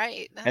left and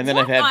right. And then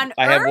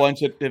I have ones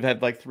that have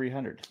had like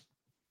 300.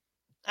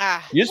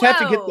 You just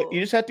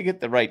have to get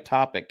the right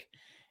topic.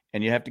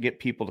 And you have to get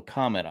people to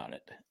comment on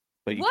it,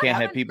 but you can't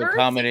have people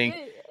commenting.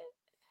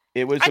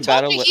 It was he's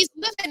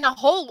living a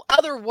whole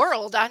other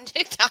world on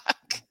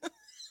TikTok.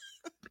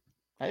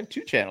 I have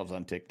 2 channels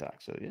on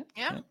TikTok, so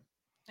yeah.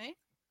 Hey.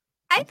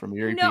 I'm from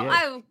Erie, no,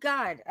 PA. oh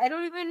God, I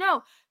don't even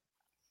know.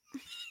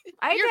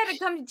 I had to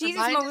come to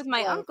Jesus mode with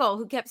my uncle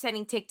who kept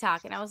sending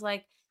TikTok, and I was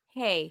like,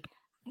 "Hey,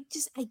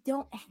 I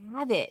don't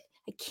have it.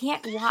 I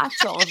can't watch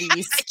all these.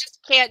 I just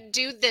can't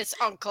do this,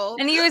 uncle."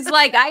 And he was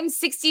like, "I'm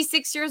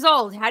 66 years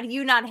old. How do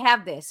you not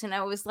have this?" And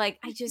I was like,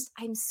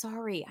 I'm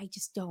sorry. I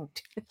just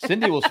don't.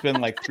 Cindy will spend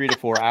like 3 to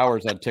 4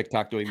 hours on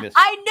TikTok doing this.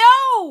 I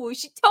know.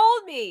 She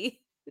told me.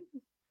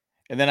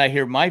 And then I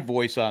hear my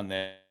voice on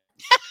there.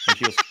 And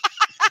she goes,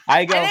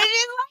 I go,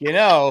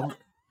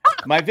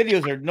 my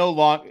videos are no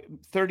long,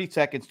 30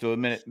 seconds to a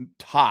minute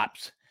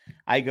tops.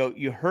 I go,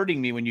 you're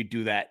hurting me when you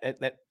do that.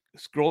 That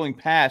scrolling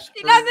past.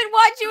 She doesn't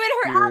want you in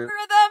her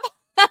algorithm.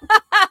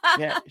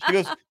 Yeah.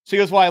 She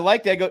goes, well, I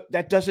like that. I go,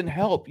 that doesn't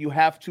help. You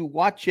have to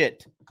watch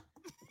it.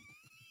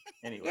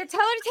 Anyway. Yeah, tell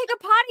her to take a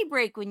potty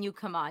break when you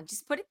come on.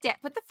 Just put it down,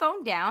 put the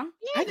phone down.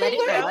 Yeah,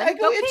 I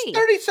go, it's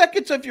 30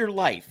 seconds of your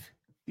life.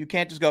 You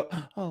can't just go,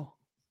 oh,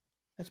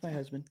 that's my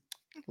husband.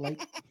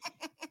 Like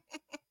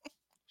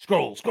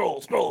scroll.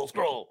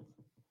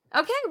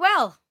 Okay,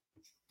 well.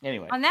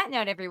 Anyway. On that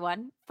note,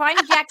 everyone, find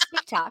Jack's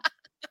TikTok.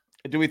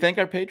 Do we thank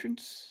our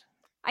patrons?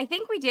 I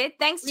think we did.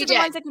 Thanks to the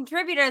ones that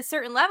contribute at a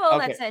certain level.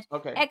 Okay. That's it.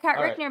 Eckhart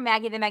Rickner,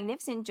 Maggie the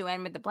Magnificent,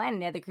 Joanne with the Plan,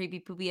 and the other creepy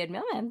poopy Ed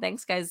Millman.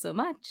 Thanks, guys, so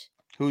much.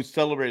 Who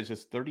celebrates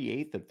his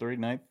 38th or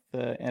 39th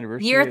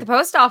anniversary? Year at the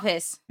post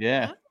office.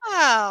 Yeah.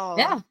 Wow.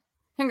 Yeah.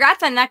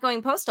 Congrats on not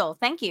going postal.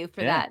 Thank you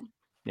for that.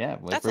 Yeah.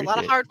 That's a lot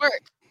of hard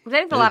work.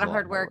 That is a lot of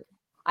hard work.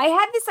 I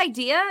had this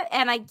idea,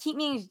 and I keep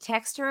meaning to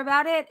text her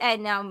about it,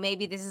 and now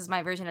maybe this is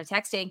my version of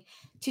texting,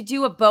 to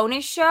do a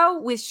bonus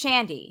show with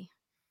Shandy.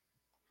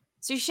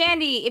 So,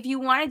 Shandy, if you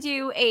want to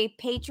do a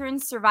patron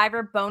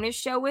survivor bonus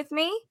show with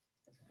me,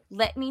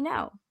 let me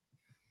know.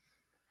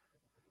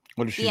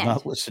 What if she's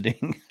not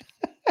listening?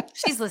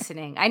 She's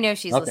listening. I know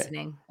she's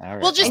listening. All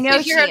right. We'll just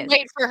sit here and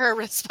wait for her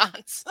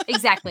response.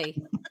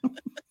 Exactly.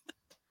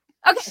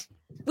 Okay.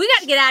 We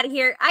got to get out of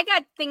here. I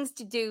got things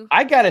to do.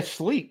 I got to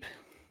sleep.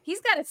 He's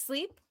got to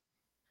sleep.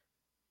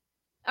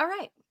 All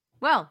right.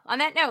 Well, on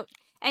that note,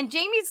 And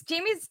Jamie's,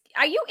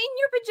 are you in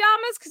your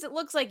pajamas? Because it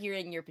looks like you're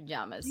in your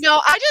pajamas.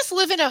 No, I just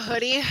live in a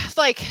hoodie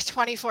like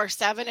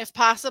 24/7 if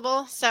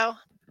possible. So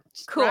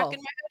just cool. Rocking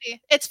my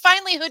hoodie. It's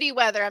finally hoodie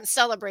weather. I'm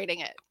celebrating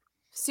it.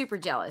 Super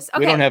jealous. Okay.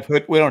 We don't have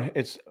hood. We don't.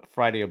 It's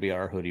Friday. Will be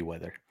our hoodie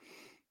weather.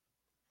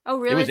 Oh,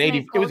 really? It was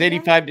 80. It was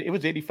 85. It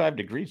was 85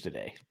 degrees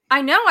today.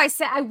 I know. I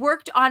said I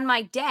worked on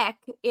my deck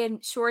in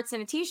shorts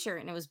and a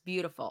t-shirt, and it was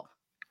beautiful.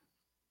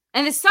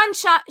 And the sun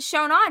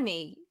shone on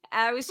me.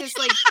 I was just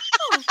like,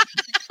 oh,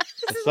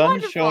 the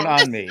sun shone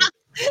on me.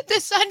 The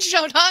sun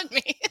shone on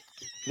me.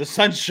 The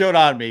sun shone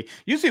on me.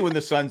 Usually when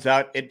the sun's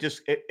out,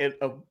 it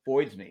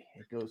avoids me.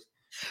 It goes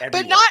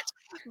everywhere.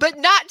 But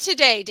not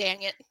today,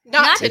 dang it.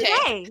 Not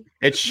today.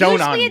 It's shown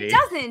Usually on me. It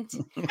doesn't.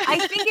 I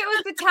think it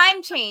was the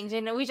time change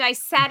in which I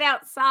sat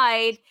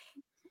outside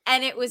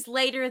and it was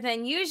later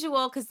than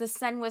usual because the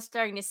sun was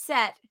starting to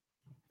set.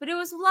 But it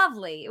was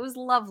lovely. It was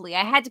lovely.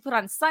 I had to put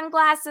on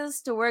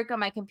sunglasses to work on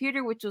my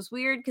computer, which was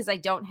weird because I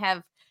don't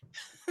have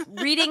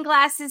reading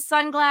glasses,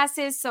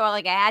 sunglasses. So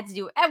like I had to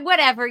do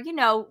whatever,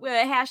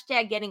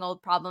 hashtag getting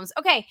old problems.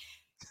 Okay.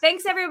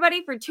 Thanks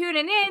everybody for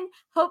tuning in.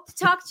 Hope to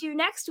talk to you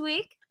next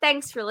week.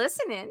 Thanks for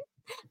listening.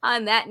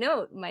 On that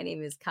note, my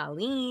name is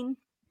Colleen.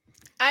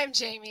 I'm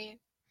Jamie.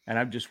 And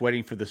I'm just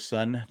waiting for the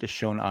sun to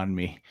shine on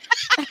me.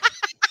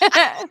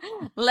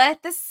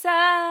 Let the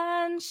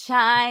sun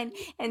shine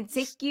and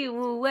take you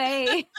away.